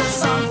is a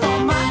song for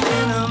my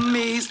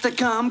enemies to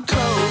come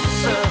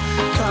closer,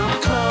 come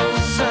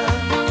closer.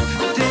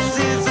 This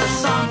is a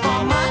song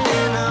for my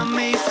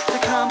enemies to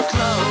come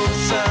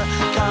closer,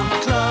 come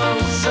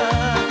closer.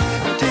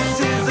 This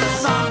is a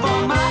song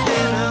for my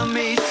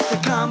enemies to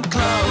come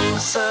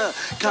closer,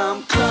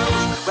 come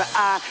close. Where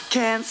I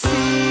can see.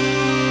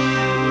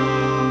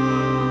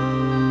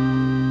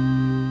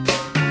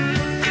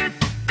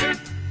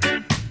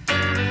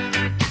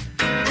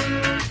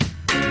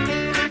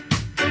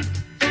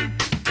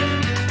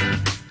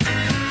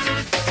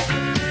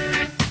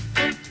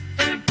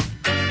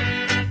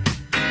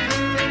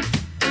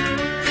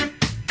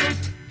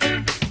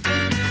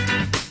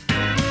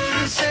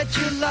 You said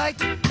you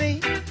liked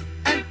me,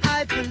 and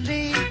I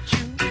believed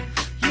you.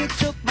 You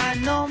took my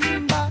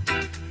number.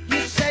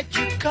 You said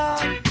you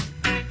called.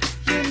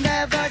 You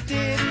never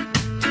did.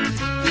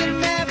 You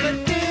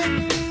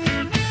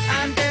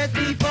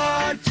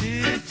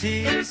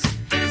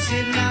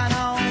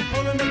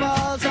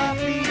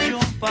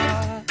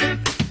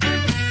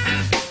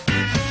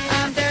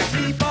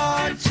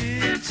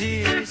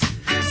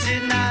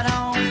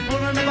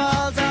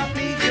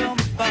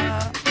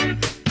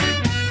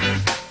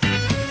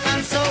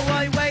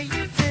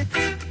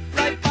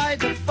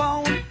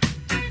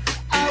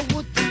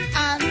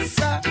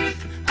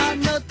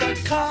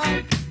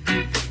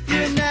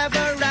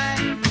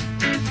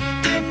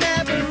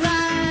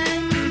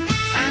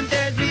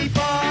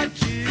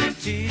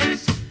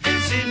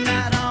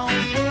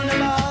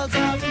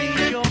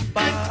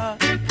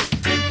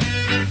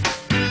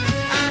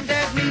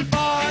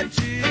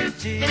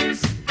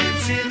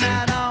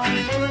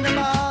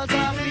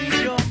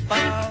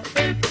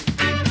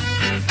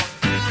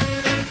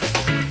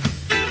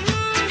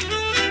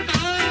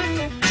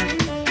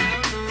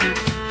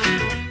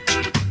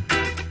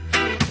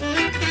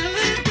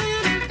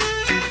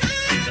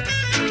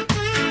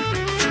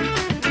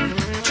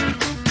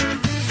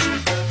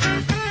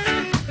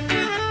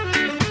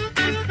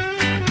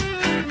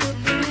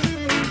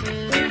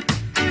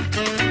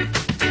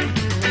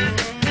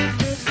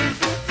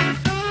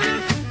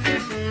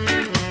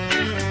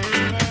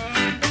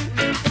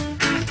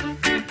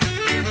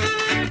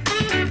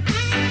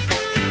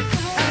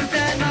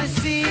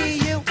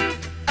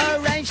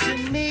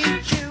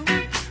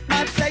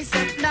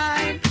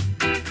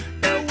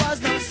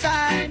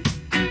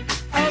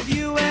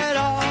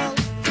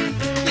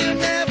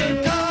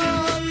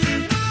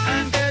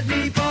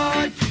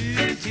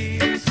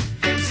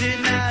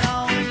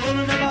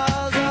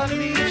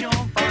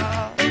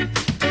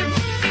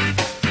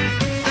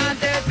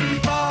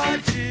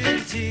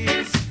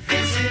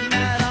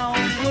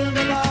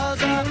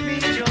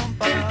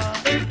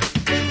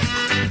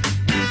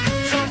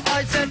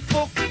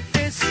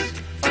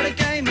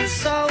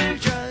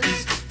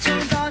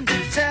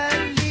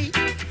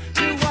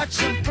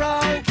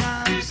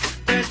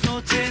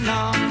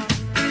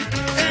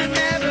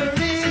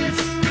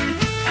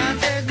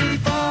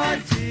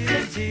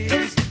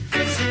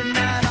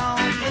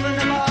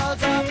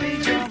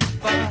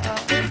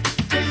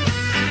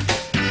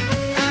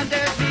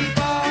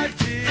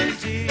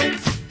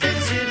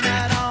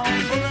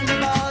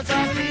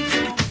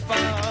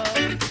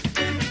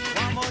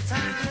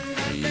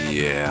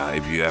Yeah,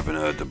 if you haven't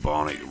heard the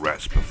Barnet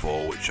Rats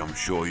before, which I'm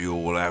sure you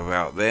all have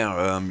out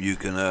there, you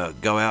can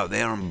go out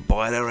there and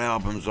buy their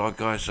albums,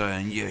 like I say.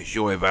 And yes,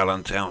 you're with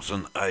Alan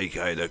Townsend,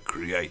 aka the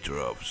creator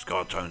of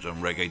Scartones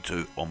and Reggae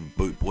 2 on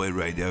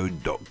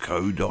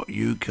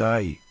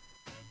bootboyradio.co.uk.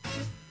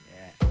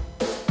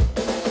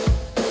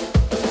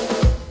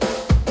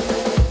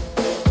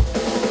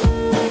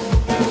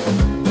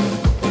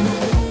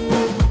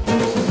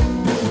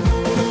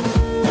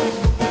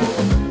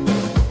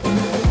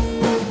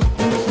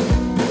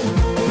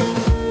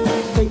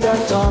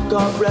 Talk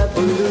of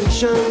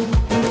revolution,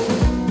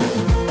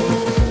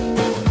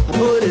 I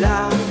put it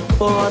out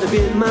for the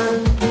bin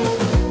man.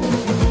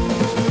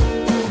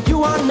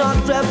 You are not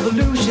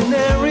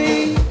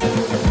revolutionary,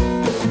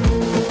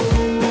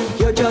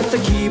 you're just a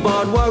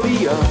keyboard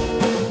warrior.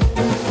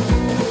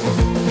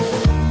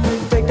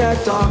 Take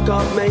that talk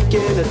of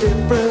making a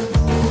difference,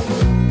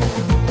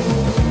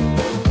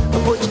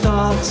 put your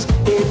thoughts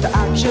into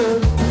action.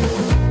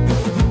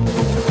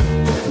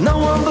 No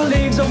one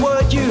believes a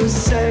word you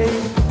say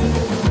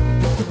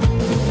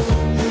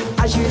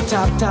as you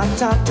tap, tap,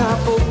 tap, tap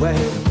away.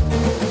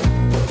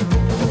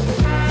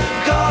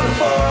 Calling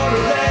for a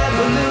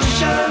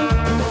revolution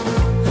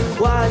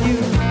while you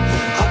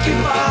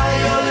occupy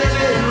your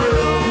living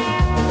room.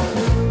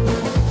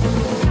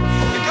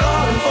 You're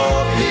calling for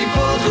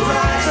people to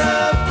rise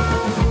up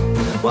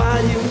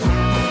while you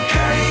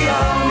carry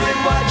on with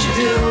what you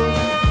do.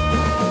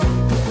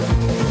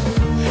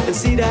 And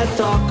see that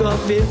talk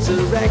of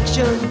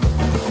insurrection,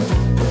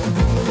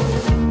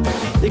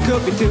 you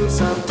could be doing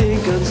something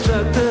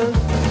constructive.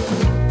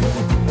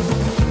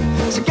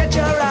 So get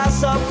your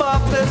ass up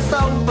off the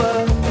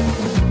sofa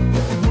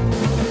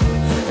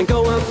and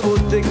go and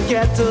put the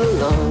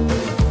kettle on.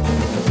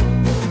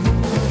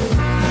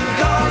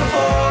 Calling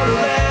for a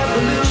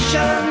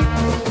revolution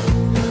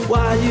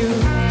while you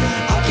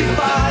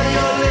occupy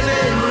your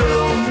living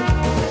room.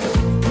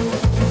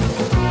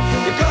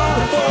 You're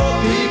calling for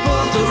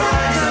people to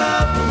rise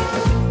up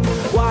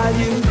while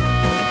you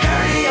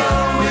carry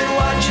on with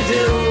what you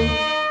do.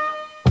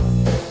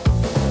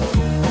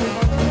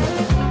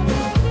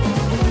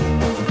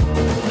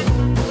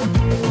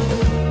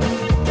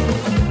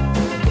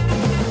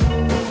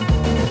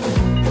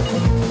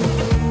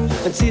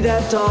 And see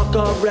that talk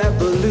of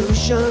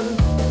revolution,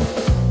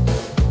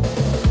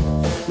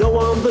 no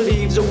one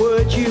believes a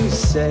word you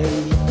say.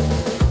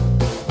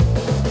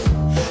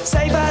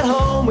 Safe at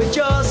home with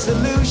your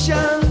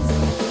solutions,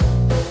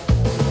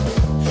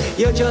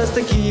 you're just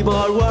a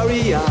keyboard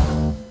warrior.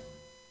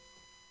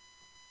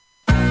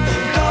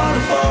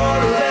 Calling for a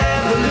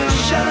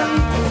revolution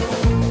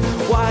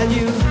while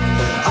you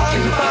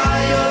occupy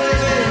your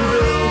living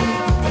room.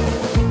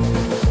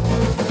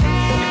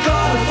 You're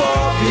calling for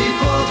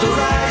people to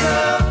rise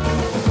up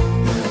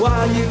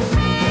while you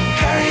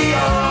carry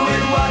on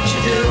with what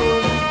you do.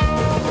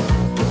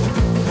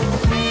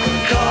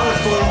 Calling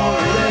for a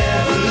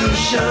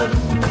revolution.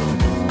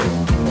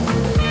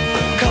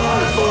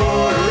 Calling for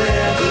a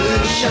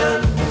revolution.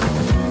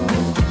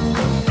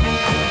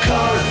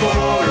 Calling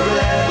for a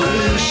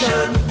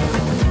revolution.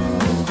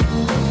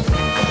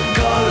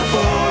 Calling for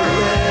a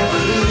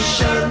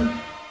revolution.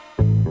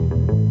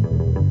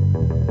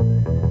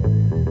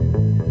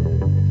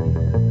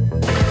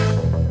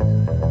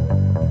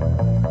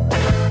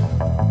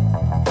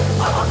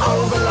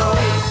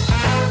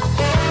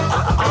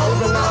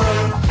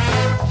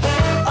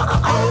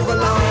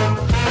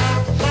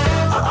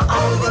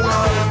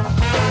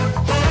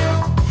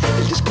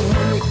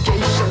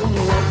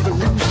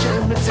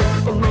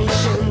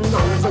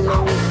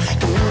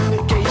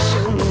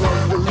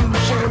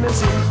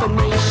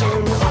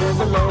 Information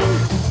overload.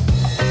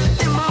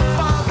 In my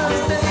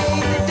father's day,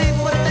 they did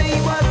what they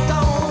were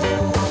told.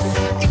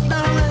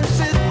 Ignorance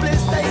is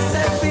bliss, they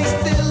said be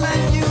still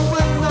and you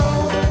will know.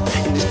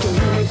 In this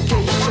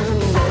communication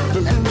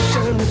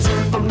revolution, it's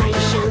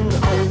information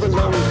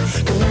overload.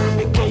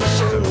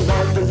 Communication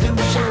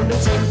revolution,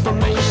 it's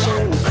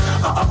information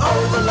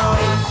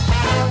overload.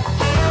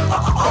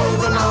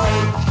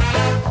 Overload.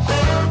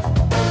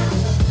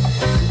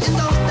 In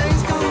those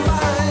days gone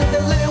by, they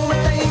learned what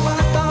they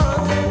were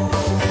taught.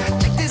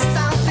 Check this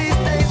out, these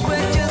days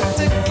we're just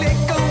a click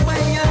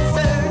away and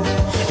search.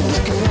 In this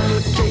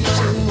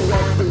communication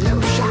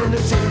revolution,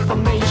 it's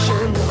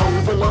information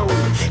overload.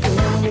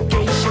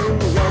 Communication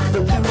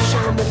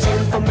revolution, it's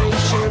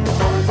information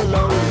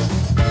overload.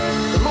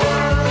 The more I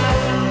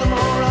learn, the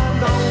more I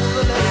know,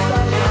 the less I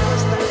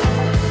understand.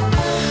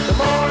 The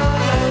more I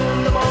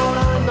learn, the more I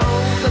know,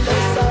 the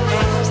less I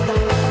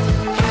understand.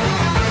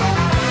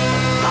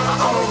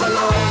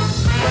 Overload.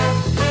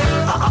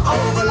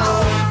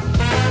 Overload.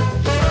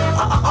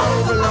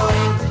 Overload.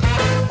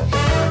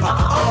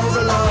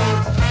 Overload.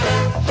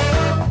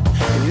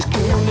 In this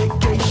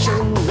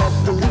communication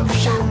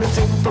revolution, it's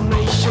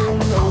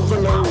information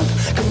overload.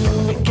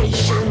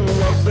 Communication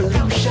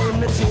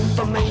revolution, it's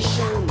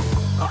information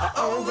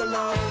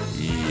overload.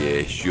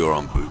 Yes, you're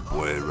on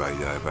Bootboy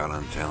Radio of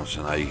Alan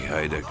Townsend,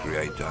 aka the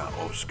creator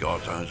of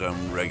Scartones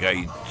and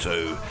Reggae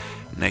 2.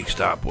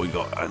 Next up, we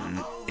got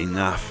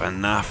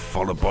Enough,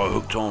 followed by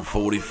Hooked on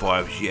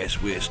 45s.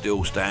 Yes, we're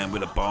still staying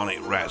with the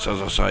Barnet Rats.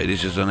 As I say,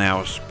 this is an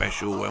hour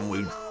special, and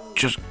we've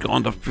just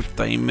gone to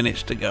 15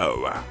 minutes to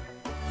go.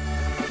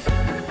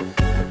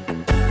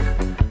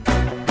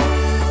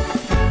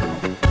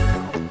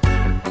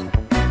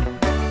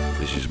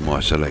 This is my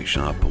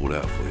selection I pulled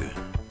out for you.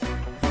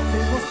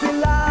 They must be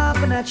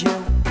laughing at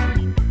you.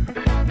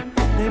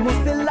 They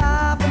must be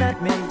laughing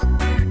at me.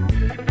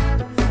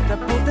 They're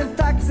putting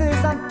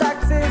taxes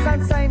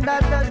and saying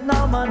that there's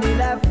no money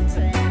left.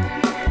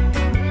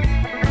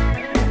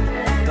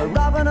 They're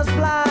robbing us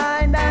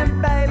blind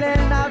and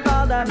bailing out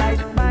all their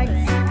nice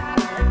banks.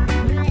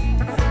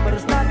 But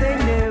it's nothing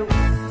new.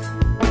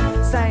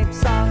 Same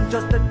song,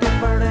 just a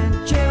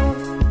different tune.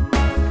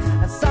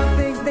 And some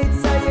things need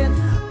saying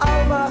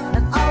over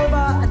and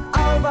over and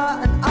over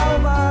and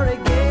over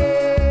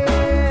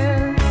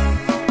again.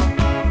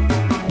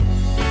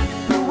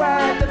 Who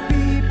are the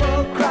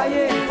people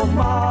crying for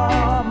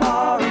more,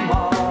 more and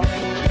more?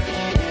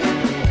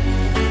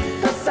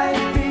 The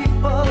same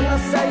people are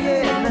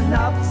saying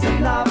enough's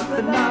enough,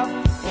 enough.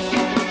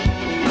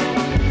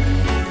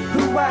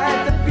 Who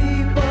are the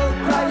people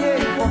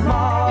crying for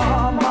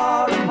more,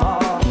 more and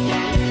more?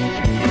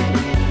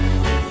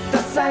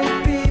 The same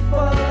people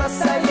are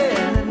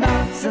saying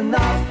enough's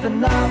enough,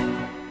 enough.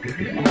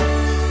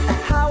 And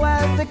how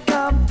has it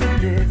come to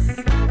this?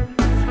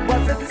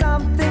 Was it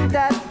something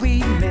that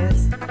we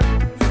missed?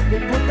 They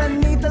put a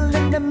needle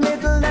in the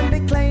middle and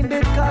they claimed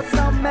it cost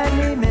so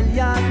many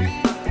million.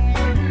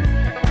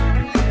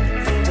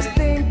 Just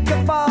think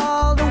of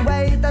all the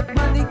ways that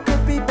money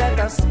could be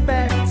better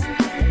spent.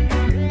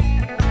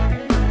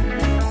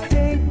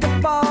 Think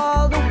of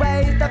all the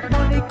ways that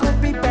money could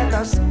be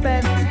better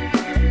spent.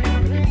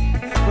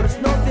 But it's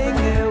nothing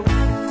new.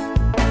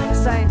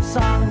 Same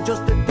song,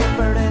 just a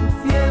different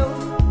view.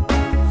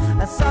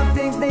 And some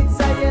things need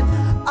saying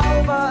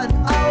over and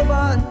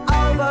over and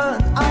over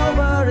and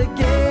over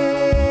again.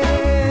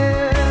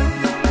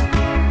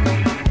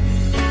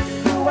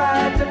 Who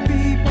are the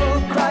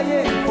people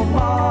crying for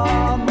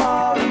more,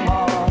 more and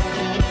more?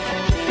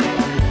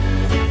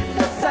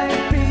 The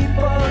same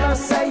people are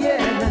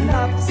saying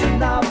enough's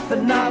enough,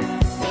 enough.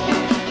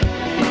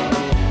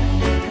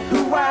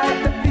 Who are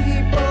the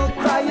people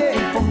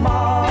crying for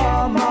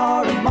more,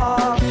 more and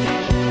more?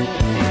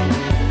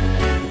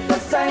 The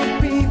same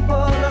people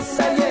are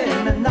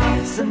saying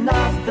enough's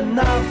enough,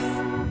 enough.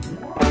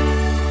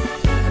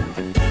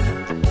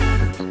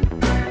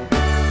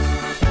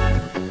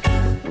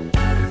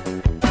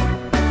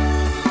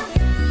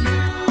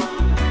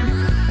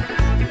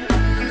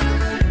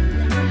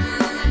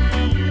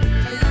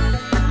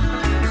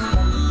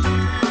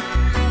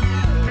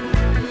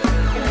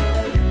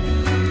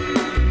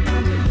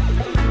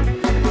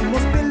 They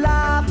must be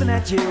laughing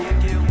at you.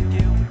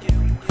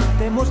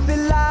 They must be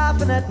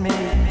laughing at me.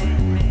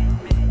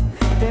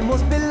 They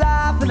must be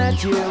laughing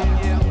at you.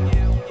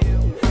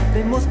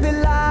 They must be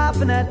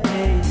laughing at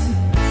me.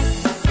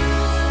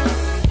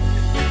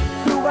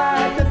 Who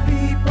are the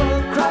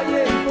people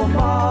crying for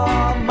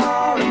more,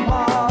 more and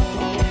more?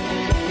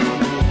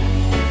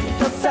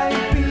 The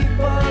same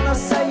people are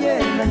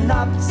saying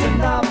enough's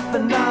enough,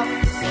 enough.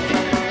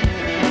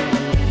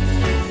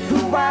 Who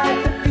are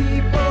the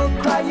people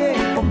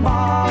crying for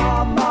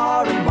more,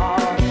 more and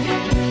more?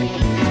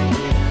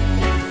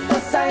 The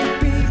same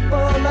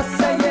people are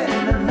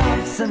saying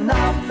enough's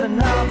enough,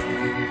 enough.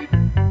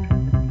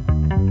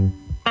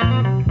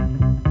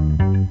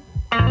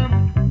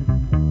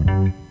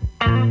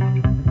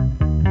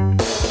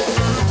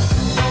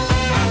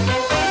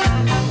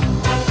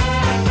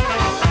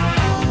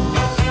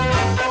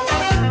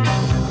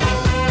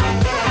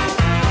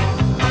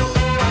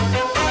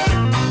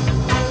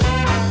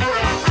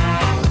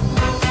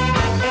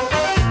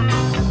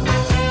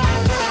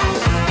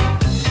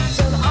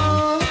 Turn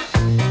on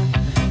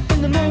in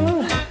the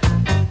moon,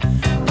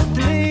 put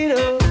the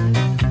needle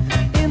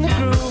in the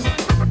groove.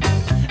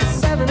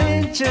 7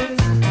 inches,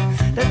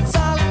 that's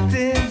all it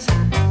is.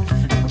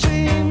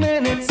 3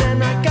 minutes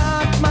and I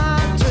got my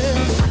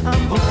drill.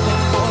 I'm hooked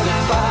on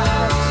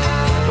 45s.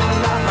 Don't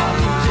like my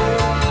music.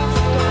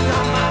 Don't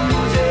like my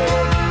music.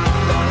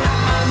 Don't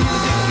like my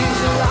music.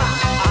 Feels alive.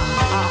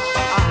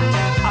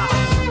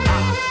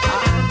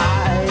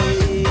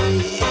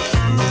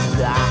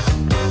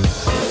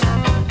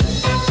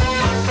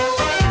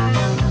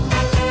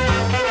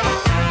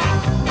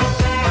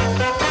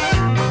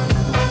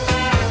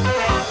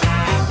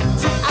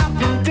 See, I've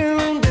been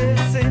doing this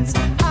since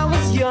I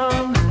was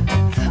young.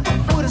 I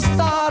would have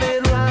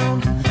started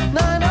around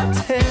 9 or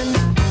 10.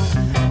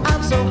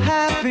 I'm so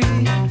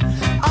happy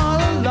all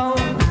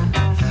alone.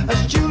 As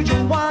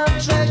usual, one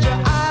treasure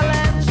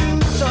island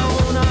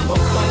two-tone. I'm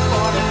hooked on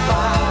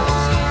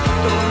 45s.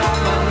 Don't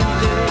like my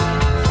music.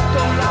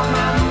 Don't like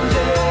my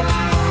music.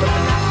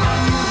 Don't like my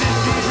music.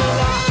 Feels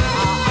alive.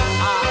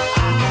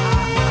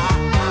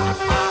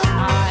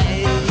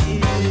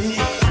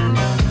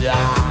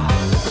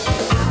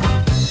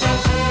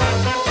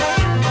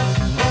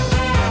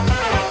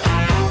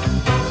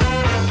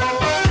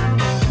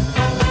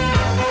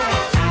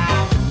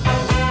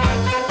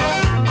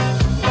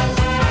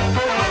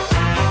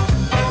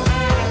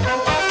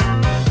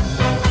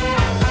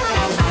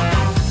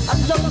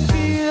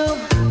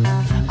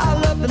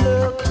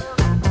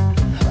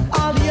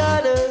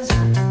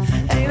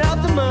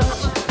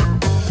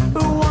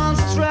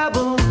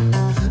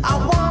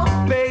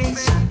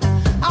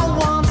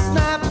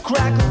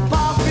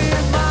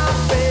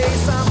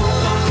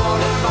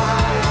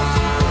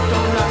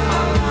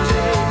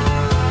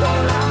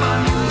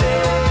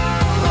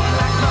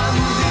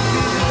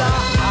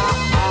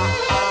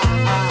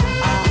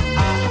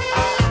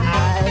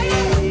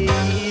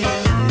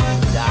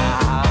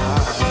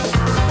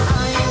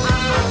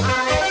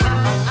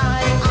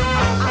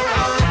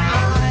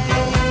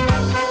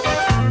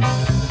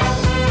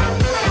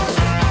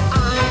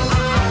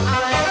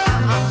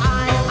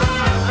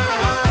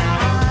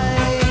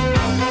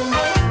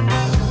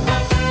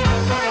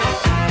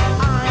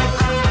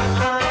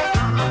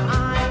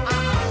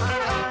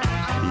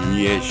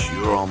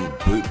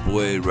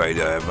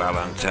 Radio of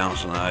Alan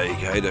Townsend,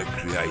 aka the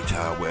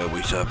creator, where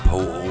we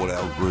support all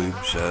our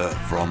groups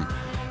from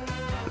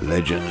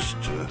legends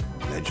to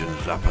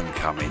legends up and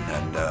coming.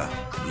 And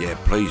yeah,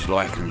 please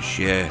like and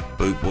share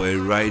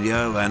Bootboy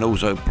Radio, and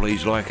also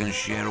please like and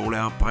share all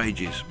our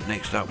pages.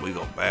 Next up we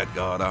got Bad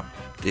Garter,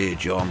 Dear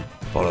John,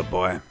 followed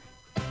by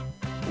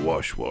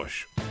Wash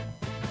Wash.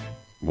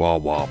 Wah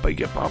wah, beg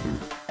your pardon.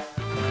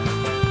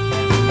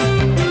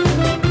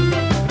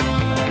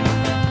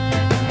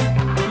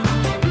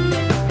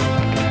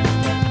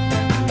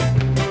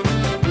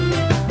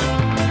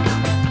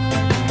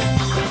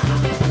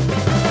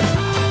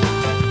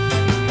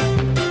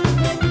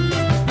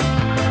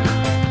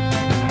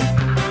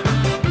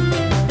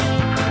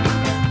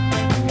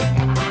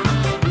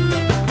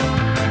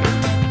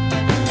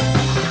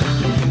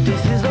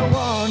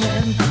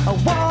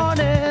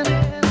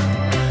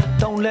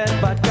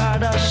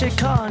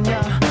 Shake on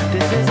ya.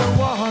 This is a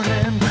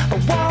warning, a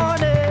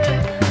warning.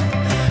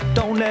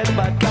 Don't let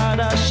bad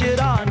guy shit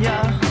on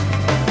ya.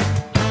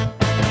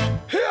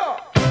 Here,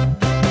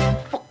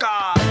 fuck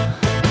off.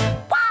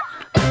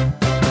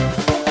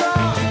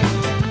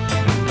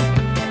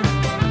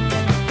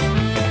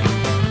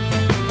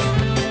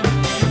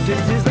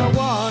 This is a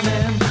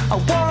warning, a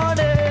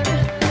warning.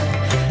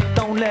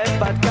 Don't let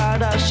bad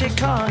guy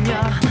shake on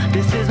ya.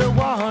 This is a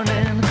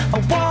warning, a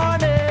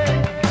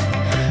warning.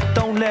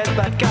 Don't let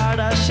bad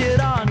guy shit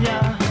on ya.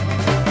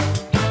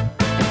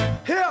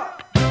 Here,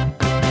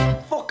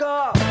 fuck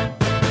up.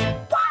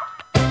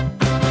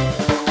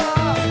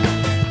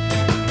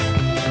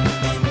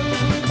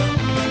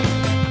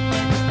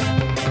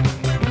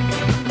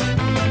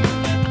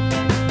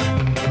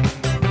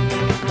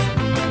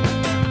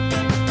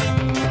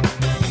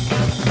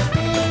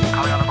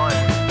 Calling on the boys.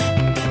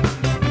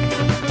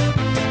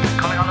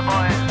 Calling on the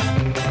boys.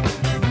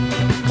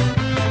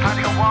 Time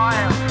to go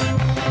wild.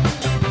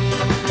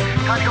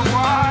 Time to go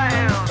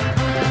wild.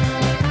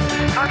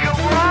 Time to go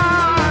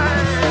wild.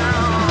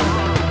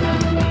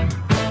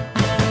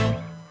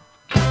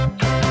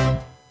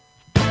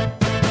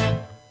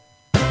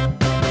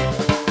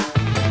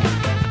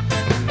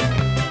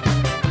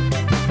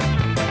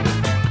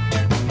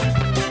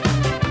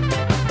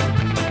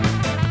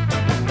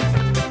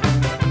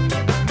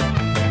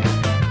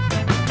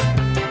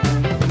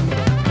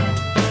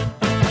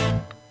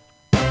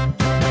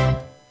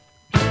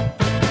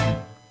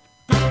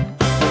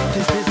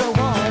 This is a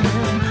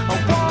warning, a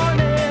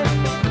warning.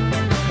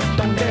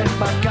 Don't let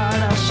bad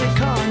guy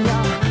shake on ya.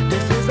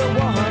 This is a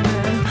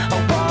warning, a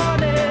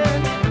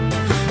warning.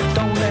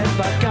 Don't let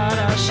bad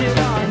guy shit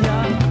on ya.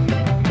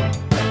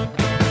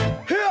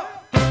 Here,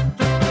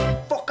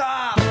 fuck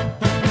off.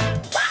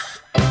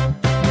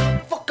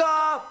 Fuck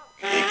off.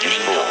 Hey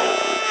Gringo,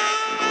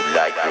 you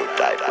like your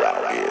type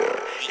round here.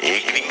 Hey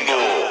Gringo,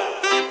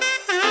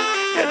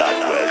 you're not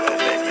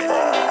welcome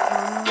anymore.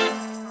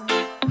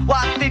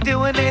 What they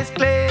doing is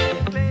clear,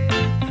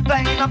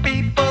 playing on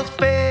people's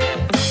fear.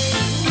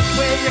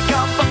 Where you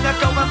come from, you're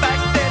going back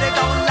there. They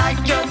don't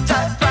like your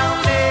type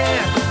round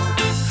here.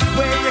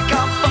 Where you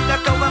come from,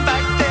 you're going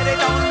back there. They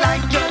don't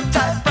like your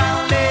type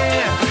round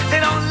here. They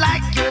don't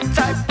like your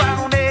type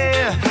round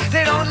here.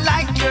 They don't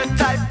like your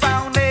type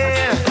round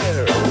here.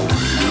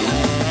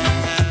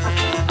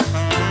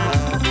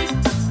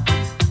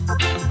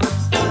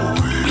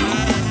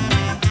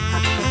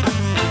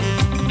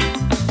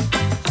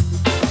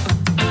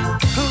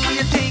 Who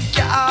you think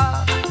you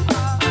are?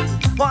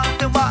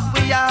 Wonder what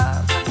we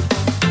are.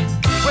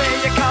 Where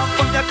you come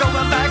from, you're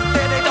going back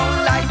there. They don't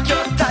like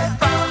your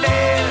type round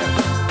here.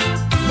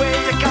 Where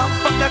you come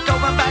from, you're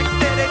going back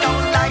there. They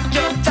don't like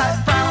your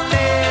type round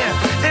here.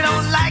 They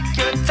don't like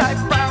your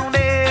type round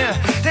here.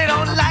 They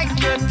don't like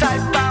your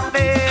type round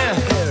here.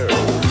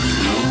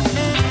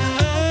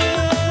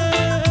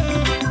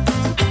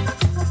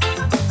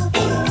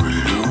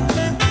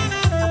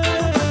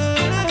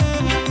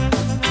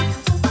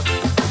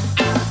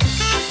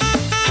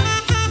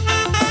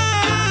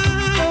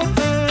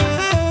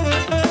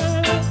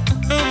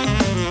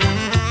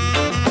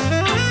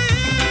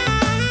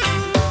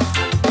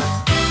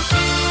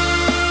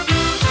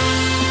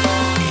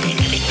 Hey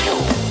Gringo,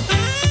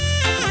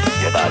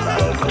 you're not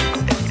welcome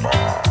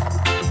anymore.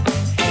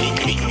 Hey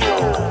Gringo,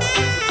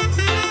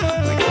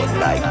 we don't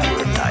like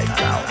your type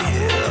round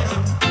here.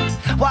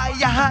 Why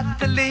you had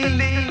to leave?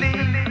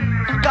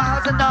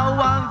 Cause I know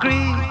I'm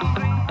green.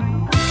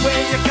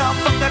 Where you come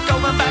from, you're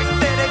going back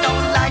there. They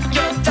don't like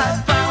your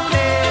type round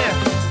here.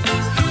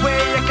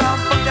 Where you come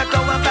from, you're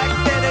going back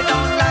there. They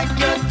don't like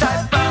your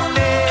type round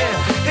here.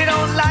 They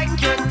don't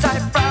like your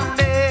type round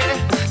here.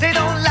 They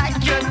don't like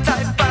your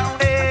type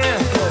round here.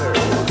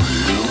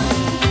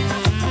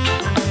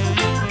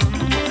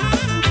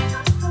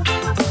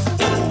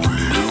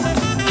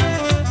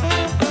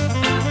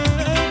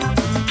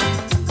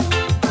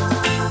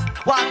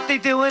 What they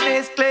doing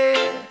is clear,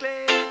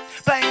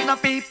 playing on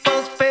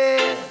people's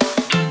fear.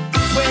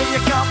 Where you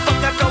come from,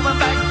 you're going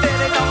back there.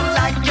 They don't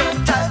like your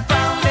type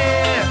round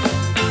here.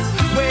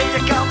 Where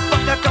you come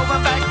from, you're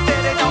going back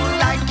there. They don't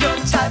like your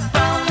type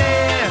round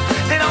here.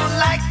 They don't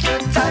like your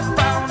type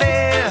round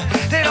here.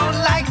 They don't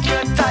like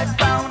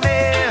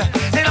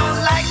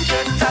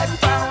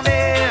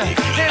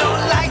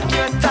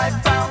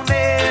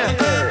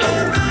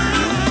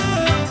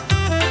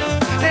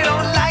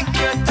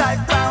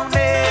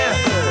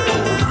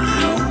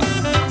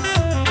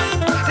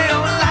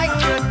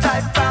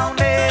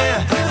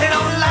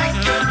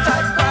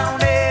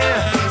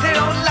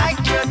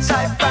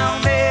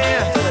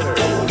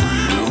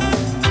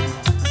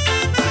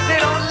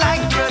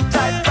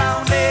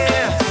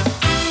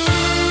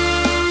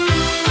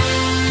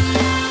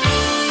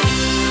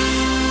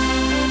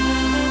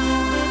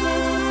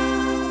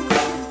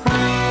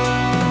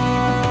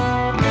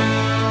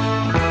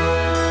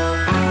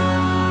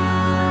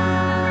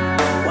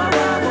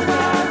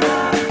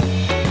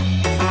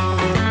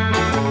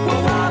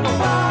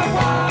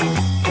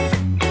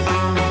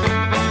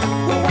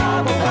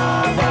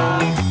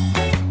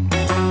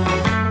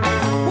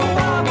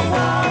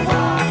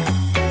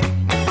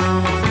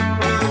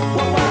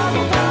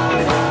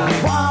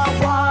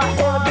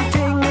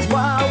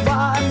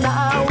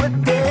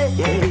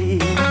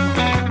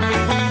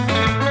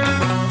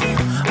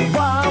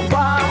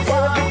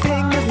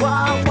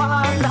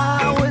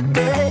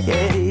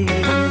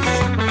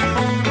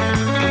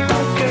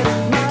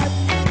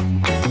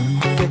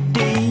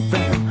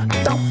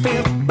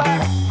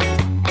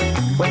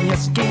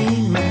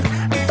scheming.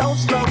 Don't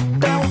slow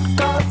down,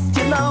 cause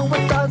you know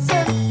it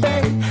doesn't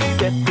pay.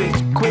 Get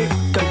rich quick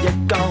or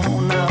you're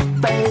gonna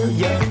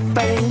failure.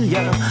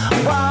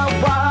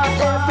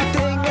 Wild,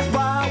 everything is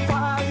wild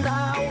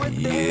now.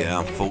 Yeah,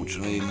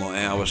 unfortunately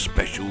my hour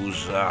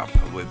special's up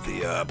with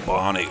the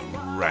Bionic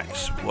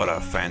Rats. What a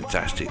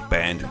fantastic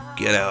band.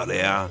 Get out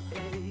there,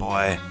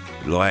 buy,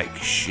 like,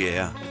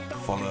 share,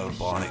 follow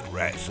Bionic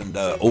Rats, and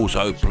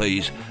also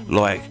please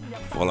like,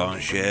 follow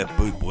and share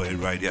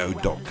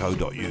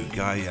bootboyradio.co.uk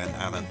and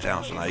Alan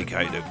Townsend,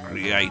 aka the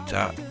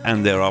creator,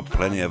 and there are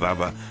plenty of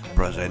other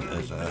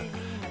presenters,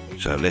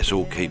 so let's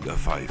all keep the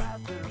faith.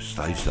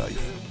 Stay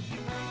safe.